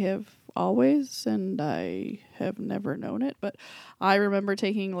 they have always, and I have never known it, but I remember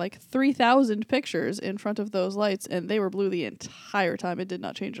taking like 3,000 pictures in front of those lights, and they were blue the entire time. It did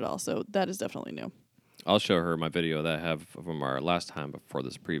not change at all. So that is definitely new. I'll show her my video that I have from our last time before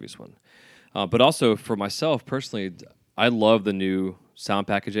this previous one. But also for myself personally, I love the new sound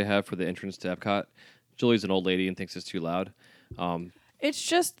package they have for the entrance to Epcot. Julie's an old lady and thinks it's too loud. It's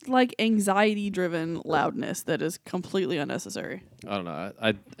just like anxiety-driven loudness that is completely unnecessary. I don't know.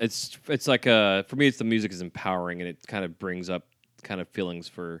 It's like for me, it's the music is empowering and it kind of brings up kind of feelings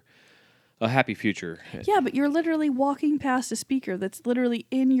for a happy future. Yeah, but you're literally walking past a speaker that's literally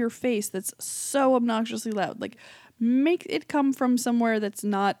in your face that's so obnoxiously loud. Like, make it come from somewhere that's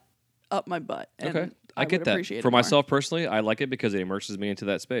not up my butt. And Okay. I get would that. appreciate it For more. myself personally, I like it because it immerses me into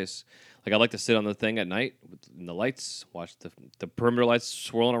that space. Like I like to sit on the thing at night in the lights, watch the perimeter lights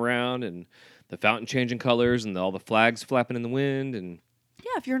swirling around and the fountain changing colors and all the flags flapping in the wind. And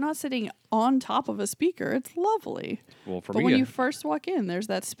Yeah, if you're not sitting on top of a speaker, it's lovely. well, for But me, when you first walk in, there's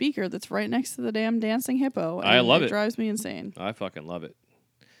that speaker that's right next to the damn dancing hippo. And I love it. It drives me insane. I fucking love it.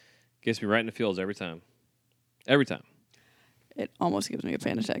 Gets me right in the feels every time. Every time. It almost gives me a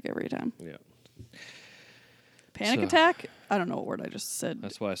panic attack every time. Yeah. Panic So- attack? I don't know what word I just said.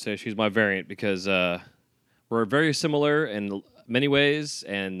 That's why I say she's my variant because we're very similar in many ways,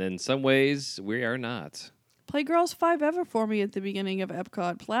 and in some ways we are not. Play Girls 5 Ever for me at the beginning of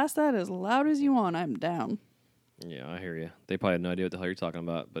Epcot. Blast that as loud as you want. I'm down. Yeah, I hear you. They probably have no idea what the hell you're talking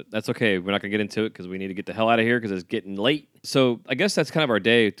about, but that's okay. We're not going to get into it because we need to get the hell out of here because it's getting late. So I guess that's kind of our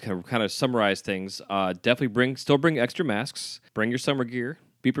day to kind of summarize things. Definitely still bring extra masks. Bring your summer gear.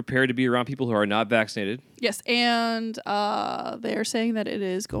 Be prepared to be around people who are not vaccinated. Yes, and they're saying that it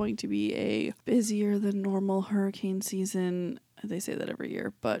is going to be a busier than normal hurricane season. They say that every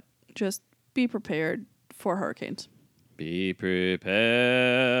year, but just be prepared for hurricanes. Be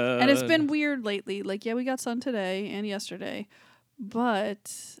prepared. And it's been weird lately. Like, yeah, we got sun today and yesterday, but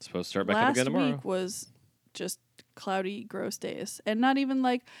It's supposed to start back up last again tomorrow. week was just cloudy, gross days. And not even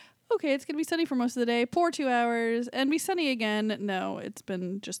like, okay, it's going to be sunny for most of the day, pour 2 hours, and be sunny again. No, it's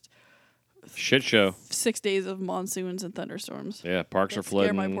been just Shit show. 6 days of monsoons and thunderstorms. Yeah, parks are That scare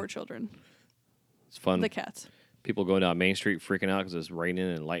flooding. my poor children. It's fun. The cats. People going down Main Street freaking out because it's raining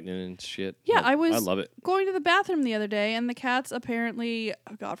and lightning and shit. Yeah, I love it. going to the bathroom the other day, and the cats apparently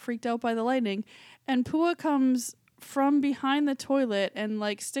got freaked out by the lightning. And Pua comes from behind the toilet and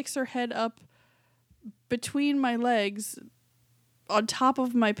like sticks her head up between my legs on top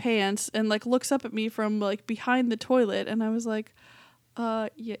of my pants and like looks up at me from like behind the toilet. And I was like,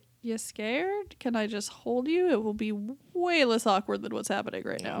 you scared? Can I just hold you? It will be way less awkward than what's happening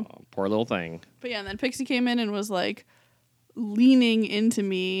right now. Oh, poor little thing. But yeah, and then Pixie came in and was like leaning into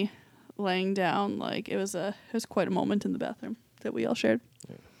me, laying down. Like it was quite a moment in the bathroom that we all shared.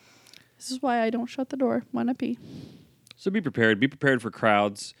 Yeah. This is why I don't shut the door when I pee. So be prepared. Be prepared for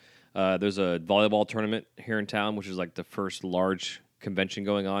crowds. There's a volleyball tournament here in town, which is like the first large convention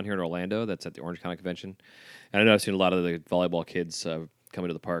going on here in Orlando. That's at the Orange County Convention. And I know I've seen a lot of the volleyball kids coming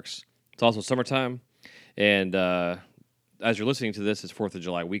to the parks. It's also summertime. And as you're listening to this, it's 4th of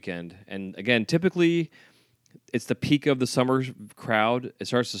July weekend. And again, typically it's the peak of the summer crowd. It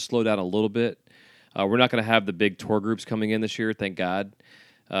starts to slow down a little bit. We're not going to have the big tour groups coming in this year, thank God.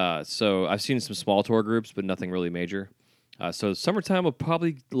 So I've seen some small tour groups, but nothing really major. So summertime will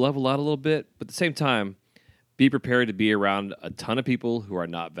probably level out a little bit. But at the same time, be prepared to be around a ton of people who are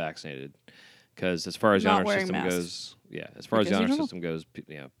not vaccinated. Because as far as the honor system goes,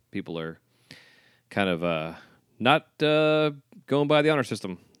 people are kind of not going by the honor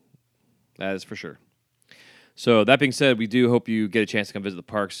system. That is for sure. So that being said, we do hope you get a chance to come visit the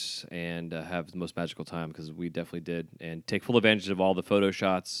parks and have the most magical time, because we definitely did. And take full advantage of all the photo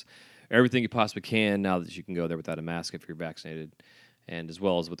shots, everything you possibly can now that you can go there without a mask if you're vaccinated. And as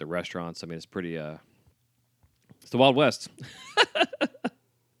well as with the restaurants. I mean, it's pretty... it's the Wild West, to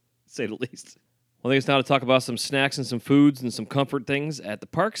say the least. Well, I think it's now to talk about some snacks and some foods and some comfort things at the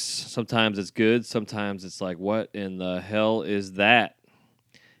parks. Sometimes it's good. Sometimes it's like, what in the hell is that?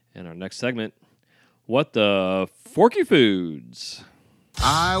 In our next segment, what the Forky Foods?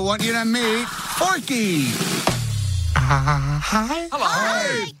 I want you to meet Forky. Hi. Hello.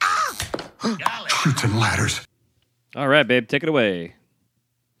 Hi. Chutes and ladders. All right, babe, take it away.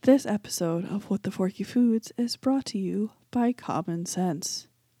 This episode of What the Forky Foods is brought to you by Common Sense.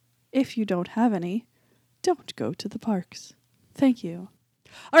 If you don't have any, don't go to the parks. Thank you.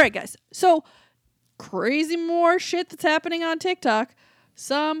 All right, guys. So, crazy more shit that's happening on TikTok.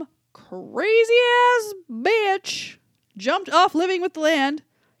 Some crazy ass bitch jumped off Living with the Land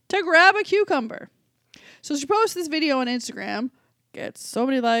to grab a cucumber. So she posts this video on Instagram, gets so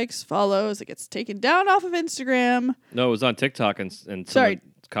many likes, follows, it gets taken down off of Instagram. No, it was on TikTok and someone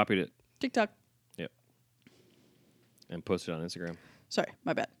copied it. TikTok. Yep. And posted it on Instagram. Sorry,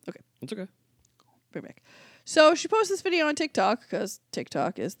 my bad. Okay. It's okay. Bring it back. So she posts this video on TikTok, because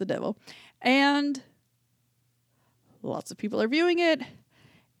TikTok is the devil, and lots of people are viewing it.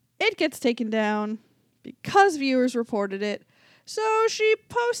 It gets taken down because viewers reported it. So she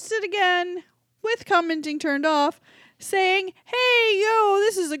posts it again with commenting turned off, saying, "Hey, yo,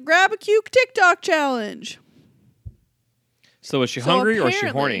 this is a grab a cuke TikTok challenge." So is she hungry or is she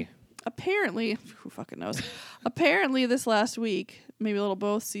horny? Apparently, who fucking knows? Apparently, this last week, maybe a little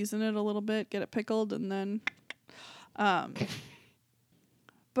both, season it a little bit, get it pickled, and then...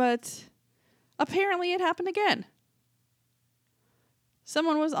 But apparently it happened again.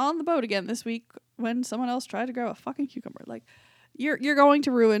 Someone was on the boat again this week when someone else tried to grab a fucking cucumber. Like, you're going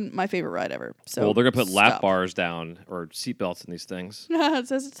to ruin my favorite ride ever. So well, they're going to put lap bars down or seatbelts in these things. It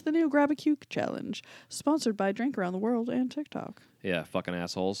says it's the new Grab a Cuke challenge, sponsored by Drink Around the World and TikTok. Yeah, fucking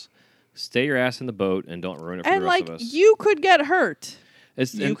assholes. Stay your ass in the boat and don't ruin it for the rest of us. And, you could get hurt.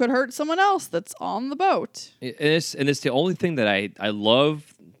 You could hurt someone else that's on the boat. And it's the only thing that I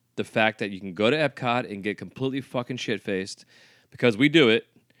love, the fact that you can go to Epcot and get completely fucking shit-faced, because we do it,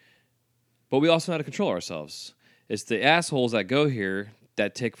 but we also know how to control ourselves. It's the assholes that go here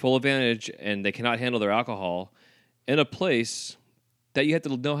that take full advantage and they cannot handle their alcohol in a place that you have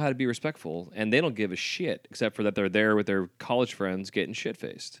to know how to be respectful, and they don't give a shit except for that they're there with their college friends getting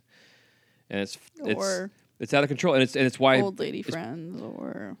shit-faced. And it's out of control, and it's why old lady friends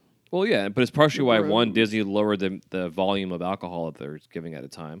or well, yeah, but it's partially why Disney lowered the volume of alcohol that they're giving at a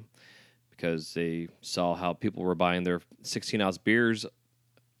time, because they saw how people were buying their 16-ounce beers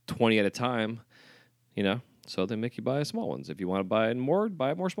 20 at a time, so they make you buy small ones. If you want to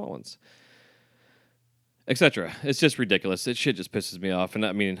buy more small ones, etc. It's just ridiculous. It shit just pisses me off, and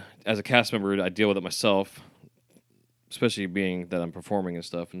I mean, as a cast member, I deal with it myself, especially being that I'm performing and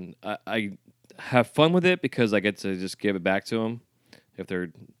stuff, and I have fun with it because I get to just give it back to them if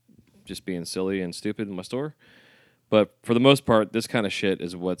they're just being silly and stupid in my store. But for the most part, this kind of shit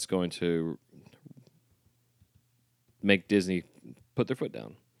is what's going to make Disney put their foot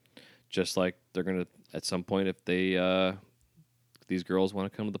down. Just like they're going to, at some point, if they these girls want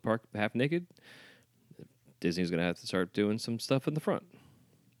to come to the park half naked, Disney's going to have to start doing some stuff in the front.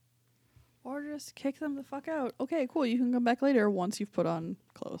 Or just kick them the fuck out. Okay, cool. You can come back later once you've put on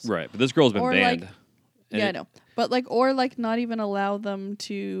clothes. Right, but this girl's been Or, banned. like- Yeah, I know. But or not even allow them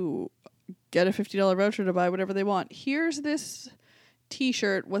to get a $50 voucher to buy whatever they want. Here's this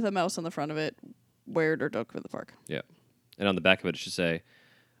T-shirt with a mouse on the front of it. Wear it or don't go to the park. Yeah. And on the back of it, it should say,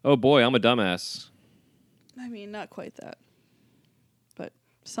 "Oh boy, I'm a dumbass." I mean, not quite that. But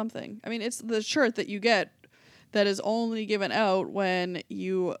something. I mean, it's the shirt that you get that is only given out when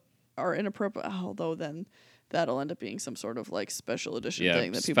you are inappropriate. Although then that'll end up being some sort of like special edition Yeah,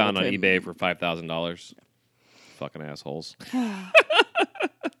 thing that it's people found on pay- eBay for $5,000. Fucking assholes.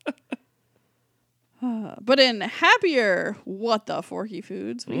 But in happier what the forky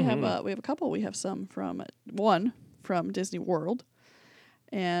foods, we have a couple. We have some from Disney World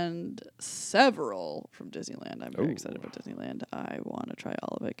and several from Disneyland. I'm very excited about Disneyland. I want to try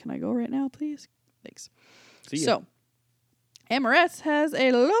all of it. Can I go right now, please? Thanks. See ya. So, Amorette's has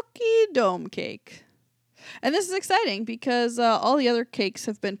a Loki dome cake. And this is exciting because all the other cakes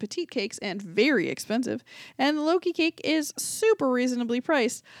have been petite cakes and very expensive. And the Loki cake is super reasonably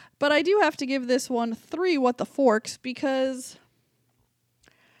priced. But I do have to give this one 3 what the forks because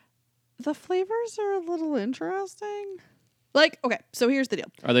the flavors are a little interesting. Like, okay, so here's the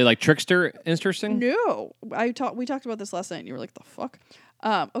deal. Are they like trickster interesting? No, we talked about this last night and you were like, the fuck?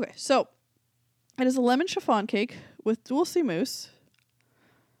 Okay, so it is a lemon chiffon cake with dulce mousse,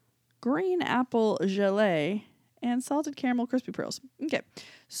 green apple gelée, and salted caramel crispy pearls. Okay,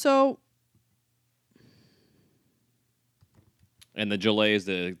 so And the gelée is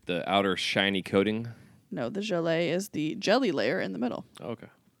the outer shiny coating? no, the gelée is the jelly layer in the middle. Okay.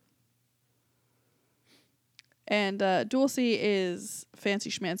 And dulce is fancy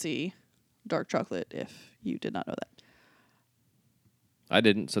schmancy dark chocolate, if you did not know that. I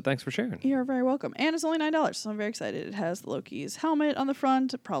didn't, so thanks for sharing. You're very welcome. And it's only $9, so I'm very excited. It has Loki's helmet on the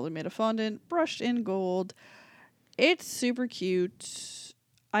front, probably made of fondant, brushed in gold. It's super cute.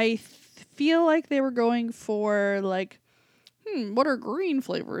 I feel like they were going for, like, what are green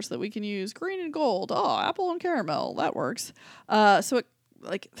flavors that we can use? Green and gold. Oh, apple and caramel. That works. So it,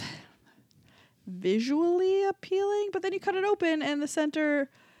 like, visually appealing, but then you cut it open and the center...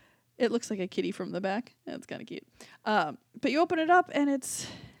 It looks like a kitty from the back. It's kind of cute. But you open it up and it's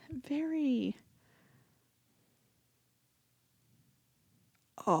very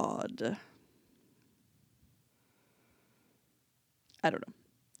odd. I don't know.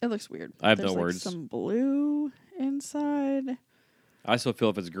 It looks weird. I have There's no like words. some blue inside. I still feel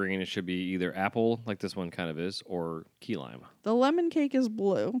if it's green, it should be either apple, like this one kind of is, or key lime. The lemon cake is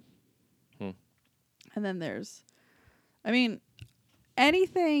blue. Hmm. And then there's... I mean...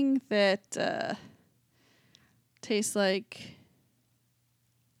 anything that tastes like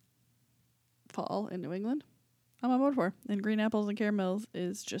fall in New England, I'm on board for. And green apples and caramels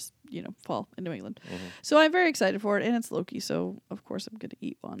is just, fall in New England. Mm-hmm. So I'm very excited for it, and it's Loki, so of course I'm going to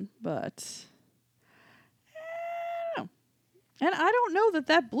eat one. But I don't know. And I don't know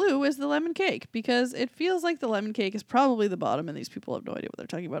that blue is the lemon cake, because it feels like the lemon cake is probably the bottom, and these people have no idea what they're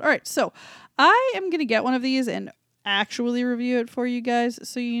talking about. All right, so I am going to get one of these and actually review it for you guys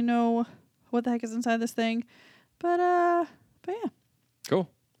so you know what the heck is inside this thing. But yeah. Cool.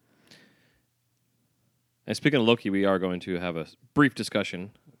 And speaking of Loki, we are going to have a brief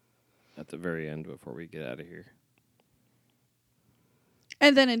discussion at the very end before we get out of here.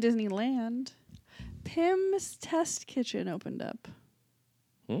 And then in Disneyland, Pim's Test Kitchen opened up.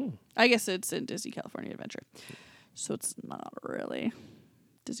 I guess it's in Disney California Adventure. So it's not really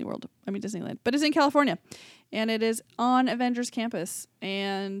Disneyland. But it's in California. And it is on Avengers Campus.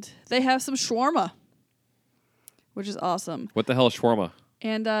 And they have some shawarma, which is awesome. What the hell is shawarma?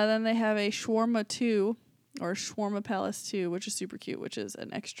 And then they have a Shawarma 2, or Shawarma Palace 2, which is super cute, which is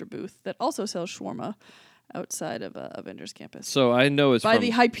an extra booth that also sells shawarma outside of Avengers Campus. So I know it's by from... the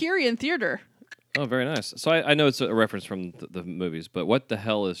Hyperion Theater. Oh, very nice. So I know it's a reference from the movies, but what the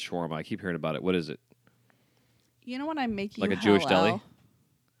hell is shawarma? I keep hearing about it. What is it? You know when I make you Like a Jewish deli?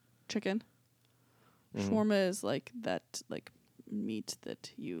 Chicken? Shawarma is like that, like meat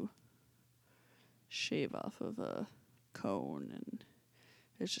that you shave off of a cone, and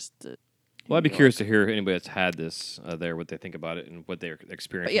it's just... Well, I'd be curious to hear anybody that's had this there, what they think about it and what their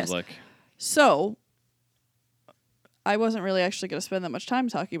experience But yes. is like. So, I wasn't really actually going to spend that much time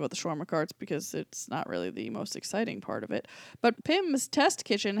talking about the shawarma carts because it's not really the most exciting part of it. But Pim's Test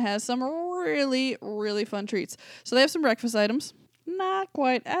Kitchen has some really, really fun treats. So they have some breakfast items. Not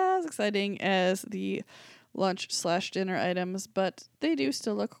quite as exciting as the lunch/dinner items, but they do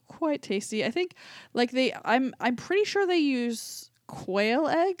still look quite tasty. I think I'm pretty sure they use quail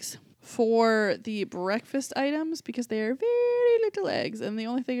eggs for the breakfast items because they are very little eggs, and the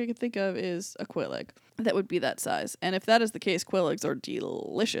only thing I can think of is a quail egg that would be that size. And if that is the case, quail eggs are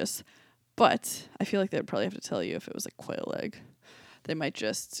delicious, but I feel like they would probably have to tell you if it was a quail egg. They might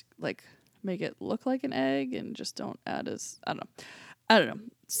just like make it look like an egg and just don't add as I don't know.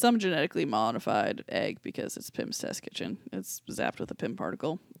 Some genetically modified egg because it's Pim's Test Kitchen. It's zapped with a Pim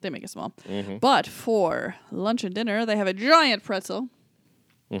particle. They make it small. Mm-hmm. But for lunch and dinner, they have a giant pretzel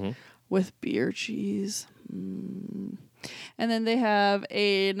with beer cheese. And then they have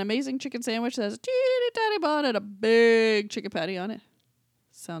an amazing chicken sandwich that has a teeny tiny bun and a big chicken patty on it.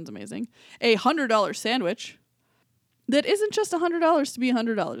 Sounds amazing. A $100 sandwich that isn't just $100 to be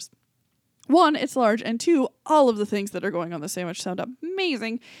 $100. One, it's large, and two, all of the things that are going on the sandwich sound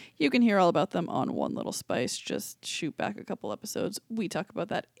amazing. You can hear all about them on One Little Spice. Just shoot back a couple episodes. We talk about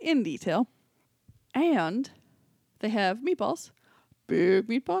that in detail. And they have meatballs. Big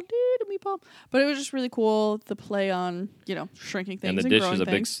meatball, little meatball. But it was just really cool to play on, shrinking things and the dish is a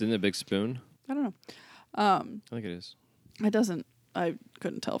big spoon? I don't know. I think it is. It doesn't. I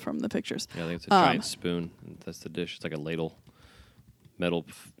couldn't tell from the pictures. Yeah, I think it's a giant spoon. That's the dish. It's like a ladle, metal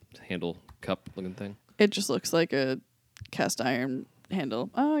handle cup looking thing. It just looks like a cast iron handle.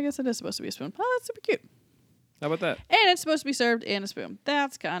 Oh, I guess it is supposed to be a spoon. Oh, that's super cute. How about that? And it's supposed to be served in a spoon.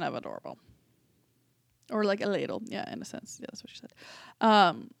 That's kind of adorable. Or like a ladle. Yeah, in a sense. Yeah, that's what she said.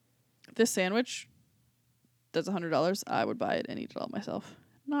 This sandwich, that's $100. I would buy it and eat it all myself.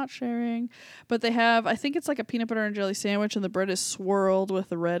 Not sharing. But they have, I think it's like a peanut butter and jelly sandwich, and the bread is swirled with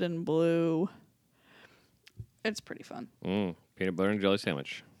the red and blue. It's pretty fun. Peanut butter and jelly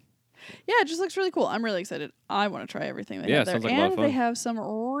sandwich. Yeah, it just looks really cool. I'm really excited. I want to try everything they have there. Sounds like a lot of fun. And they have some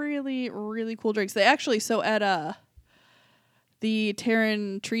really, really cool drinks. They actually, so at the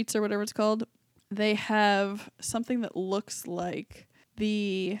Terran Treats or whatever it's called, they have something that looks like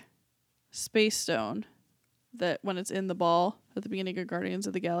the Space Stone that when it's in the ball at the beginning of Guardians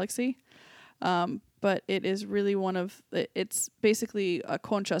of the Galaxy. But it is really it's basically a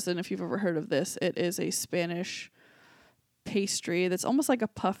conchas, and if you've ever heard of this, it is a Spanish pastry that's almost like a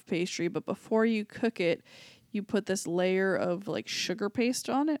puff pastry, but before you cook it, you put this layer of like sugar paste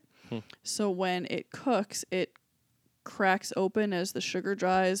on it. So when it cooks, it cracks open as the sugar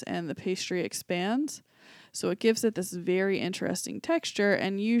dries and the pastry expands. So it gives it this very interesting texture,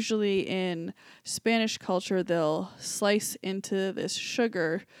 and usually in Spanish culture, they'll slice into this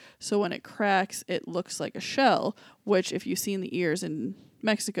sugar, so when it cracks, it looks like a shell, which if you've seen the ears in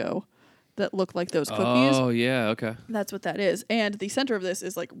Mexico that look like those cookies. Oh, yeah, okay. That's what that is. And the center of this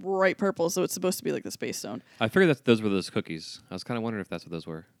is like bright purple, so it's supposed to be like the Space Stone. I figured that those were those cookies. I was kind of wondering if that's what those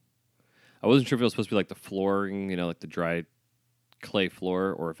were. I wasn't sure if it was supposed to be like the flooring, like the dry clay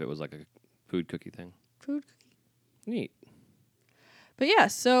floor, or if it was like a food cookie thing. Food cookie. Neat. But yeah,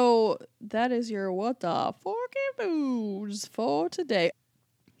 so that is your What the Forky Foods for today.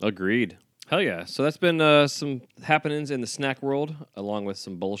 Agreed. Hell yeah. So that's been some happenings in the snack world, along with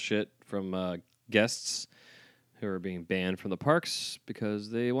some bullshit from guests who are being banned from the parks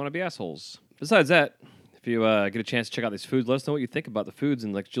because they want to be assholes. Besides that, if you get a chance to check out these foods, let us know what you think about the foods.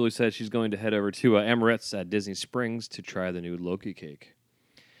 And like Julie said, she's going to head over to Amorette's at Disney Springs to try the new Loki cake.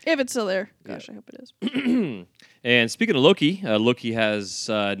 If it's still there. Gosh, yeah. I hope it is. And speaking of Loki, Loki has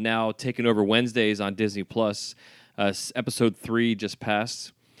now taken over Wednesdays on Disney+. Episode 3 just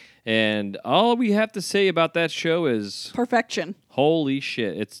passed. And all we have to say about that show is... perfection. Holy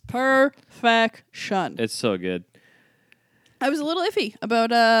shit. It's perfection. It's so good. I was a little iffy about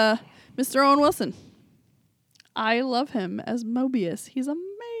Mr. Owen Wilson. I love him as Mobius. He's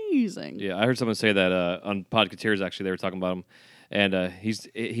amazing. Yeah, I heard someone say that on Podcateers, actually. They were talking about him. And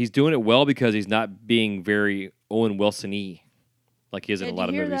he's doing it well because he's not being very Owen Wilson-y like he is in a lot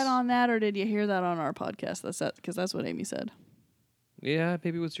of movies. Did you hear that on that, or did you hear that on our podcast? Because that's what Amy said. Yeah,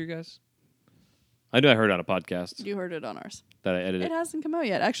 maybe it was your guys. I know I heard it on a podcast. You heard it on ours. That I edited. It hasn't come out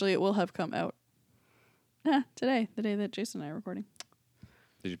yet. Actually, it will have come out today, the day that Jason and I are recording.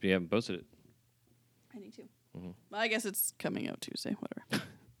 You haven't posted it. I need to. Mm-hmm. Well, I guess it's coming out Tuesday, whatever.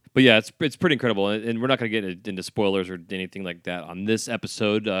 But yeah, it's pretty incredible, and we're not going to get into spoilers or anything like that on this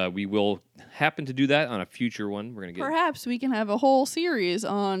episode. We will happen to do that on a future one. We're going to get. Perhaps we can have a whole series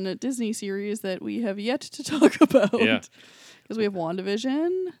on Disney series that we have yet to talk about. Yeah, because we have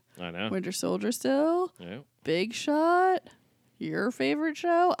WandaVision. I know. Winter Soldier still. Yeah. Big Shot. Your favorite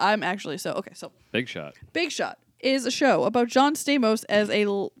show? I'm actually so Big Shot. Big Shot is a show about John Stamos as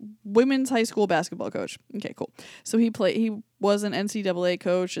a women's high school basketball coach. Okay, cool. So he was an NCAA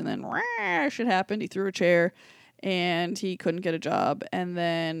coach, and then shit happened. He threw a chair, and he couldn't get a job. And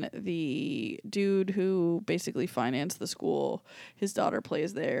then the dude who basically financed the school, his daughter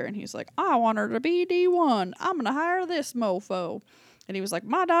plays there, and he's like, I want her to be D1. I'm gonna hire this mofo. And he was like,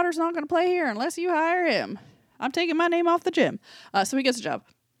 my daughter's not gonna play here unless you hire him. I'm taking my name off the gym. So he gets a job.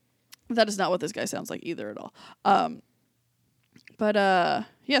 That is not what this guy sounds like either at all. So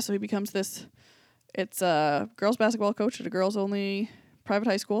he becomes this, it's a girls basketball coach at a girls only private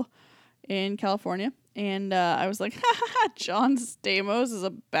high school in California. And I was like, John Stamos is a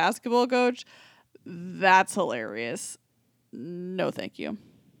basketball coach? That's hilarious. No, thank you.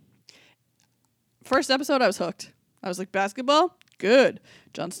 First episode, I was hooked. I was like, basketball? Good.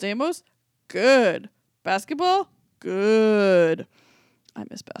 John Stamos? Good. Basketball? Good. I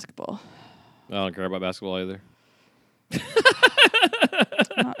miss basketball. I don't care about basketball either. I'm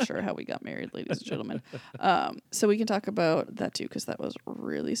not sure how we got married, ladies and gentlemen. So we can talk about that too, because that was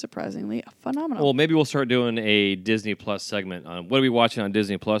really surprisingly phenomenal. Well, maybe we'll start doing a Disney Plus segment on what are we watching on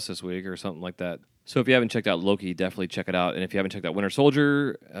Disney Plus this week or something like that. So if you haven't checked out Loki, definitely check it out. And if you haven't checked out Winter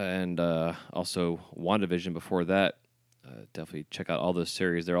Soldier and also WandaVision before that, definitely check out all those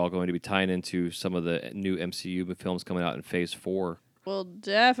series. They're all going to be tying into some of the new MCU films coming out in Phase 4. We'll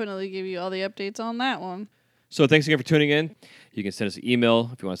definitely give you all the updates on that one. So thanks again for tuning in. You can send us an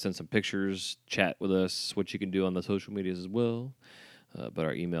email if you want to send some pictures, chat with us, what you can do on the social medias as well. But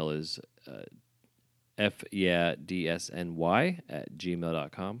our email is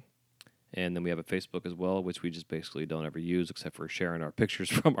fyeahdsny@gmail.com. And then we have a Facebook as well, which we just basically don't ever use except for sharing our pictures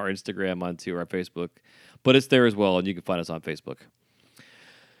from our Instagram onto our Facebook. But it's there as well, and you can find us on Facebook.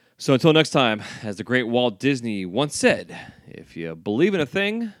 So until next time, as the great Walt Disney once said, if you believe in a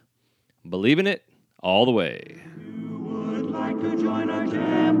thing, believe in it all the way. Would like to join our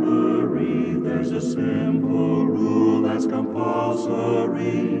jamboree. There's a simple rule that's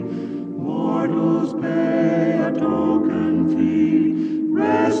compulsory. Mortals pay a token fee.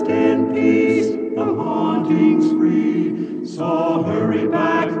 Rest in peace, the haunting's free. So hurry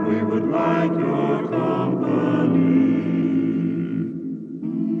back, we would like your company.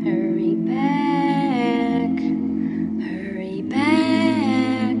 Hurry back, hurry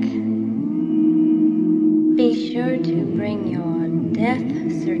back. Be sure to bring your death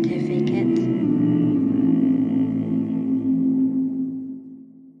certificate.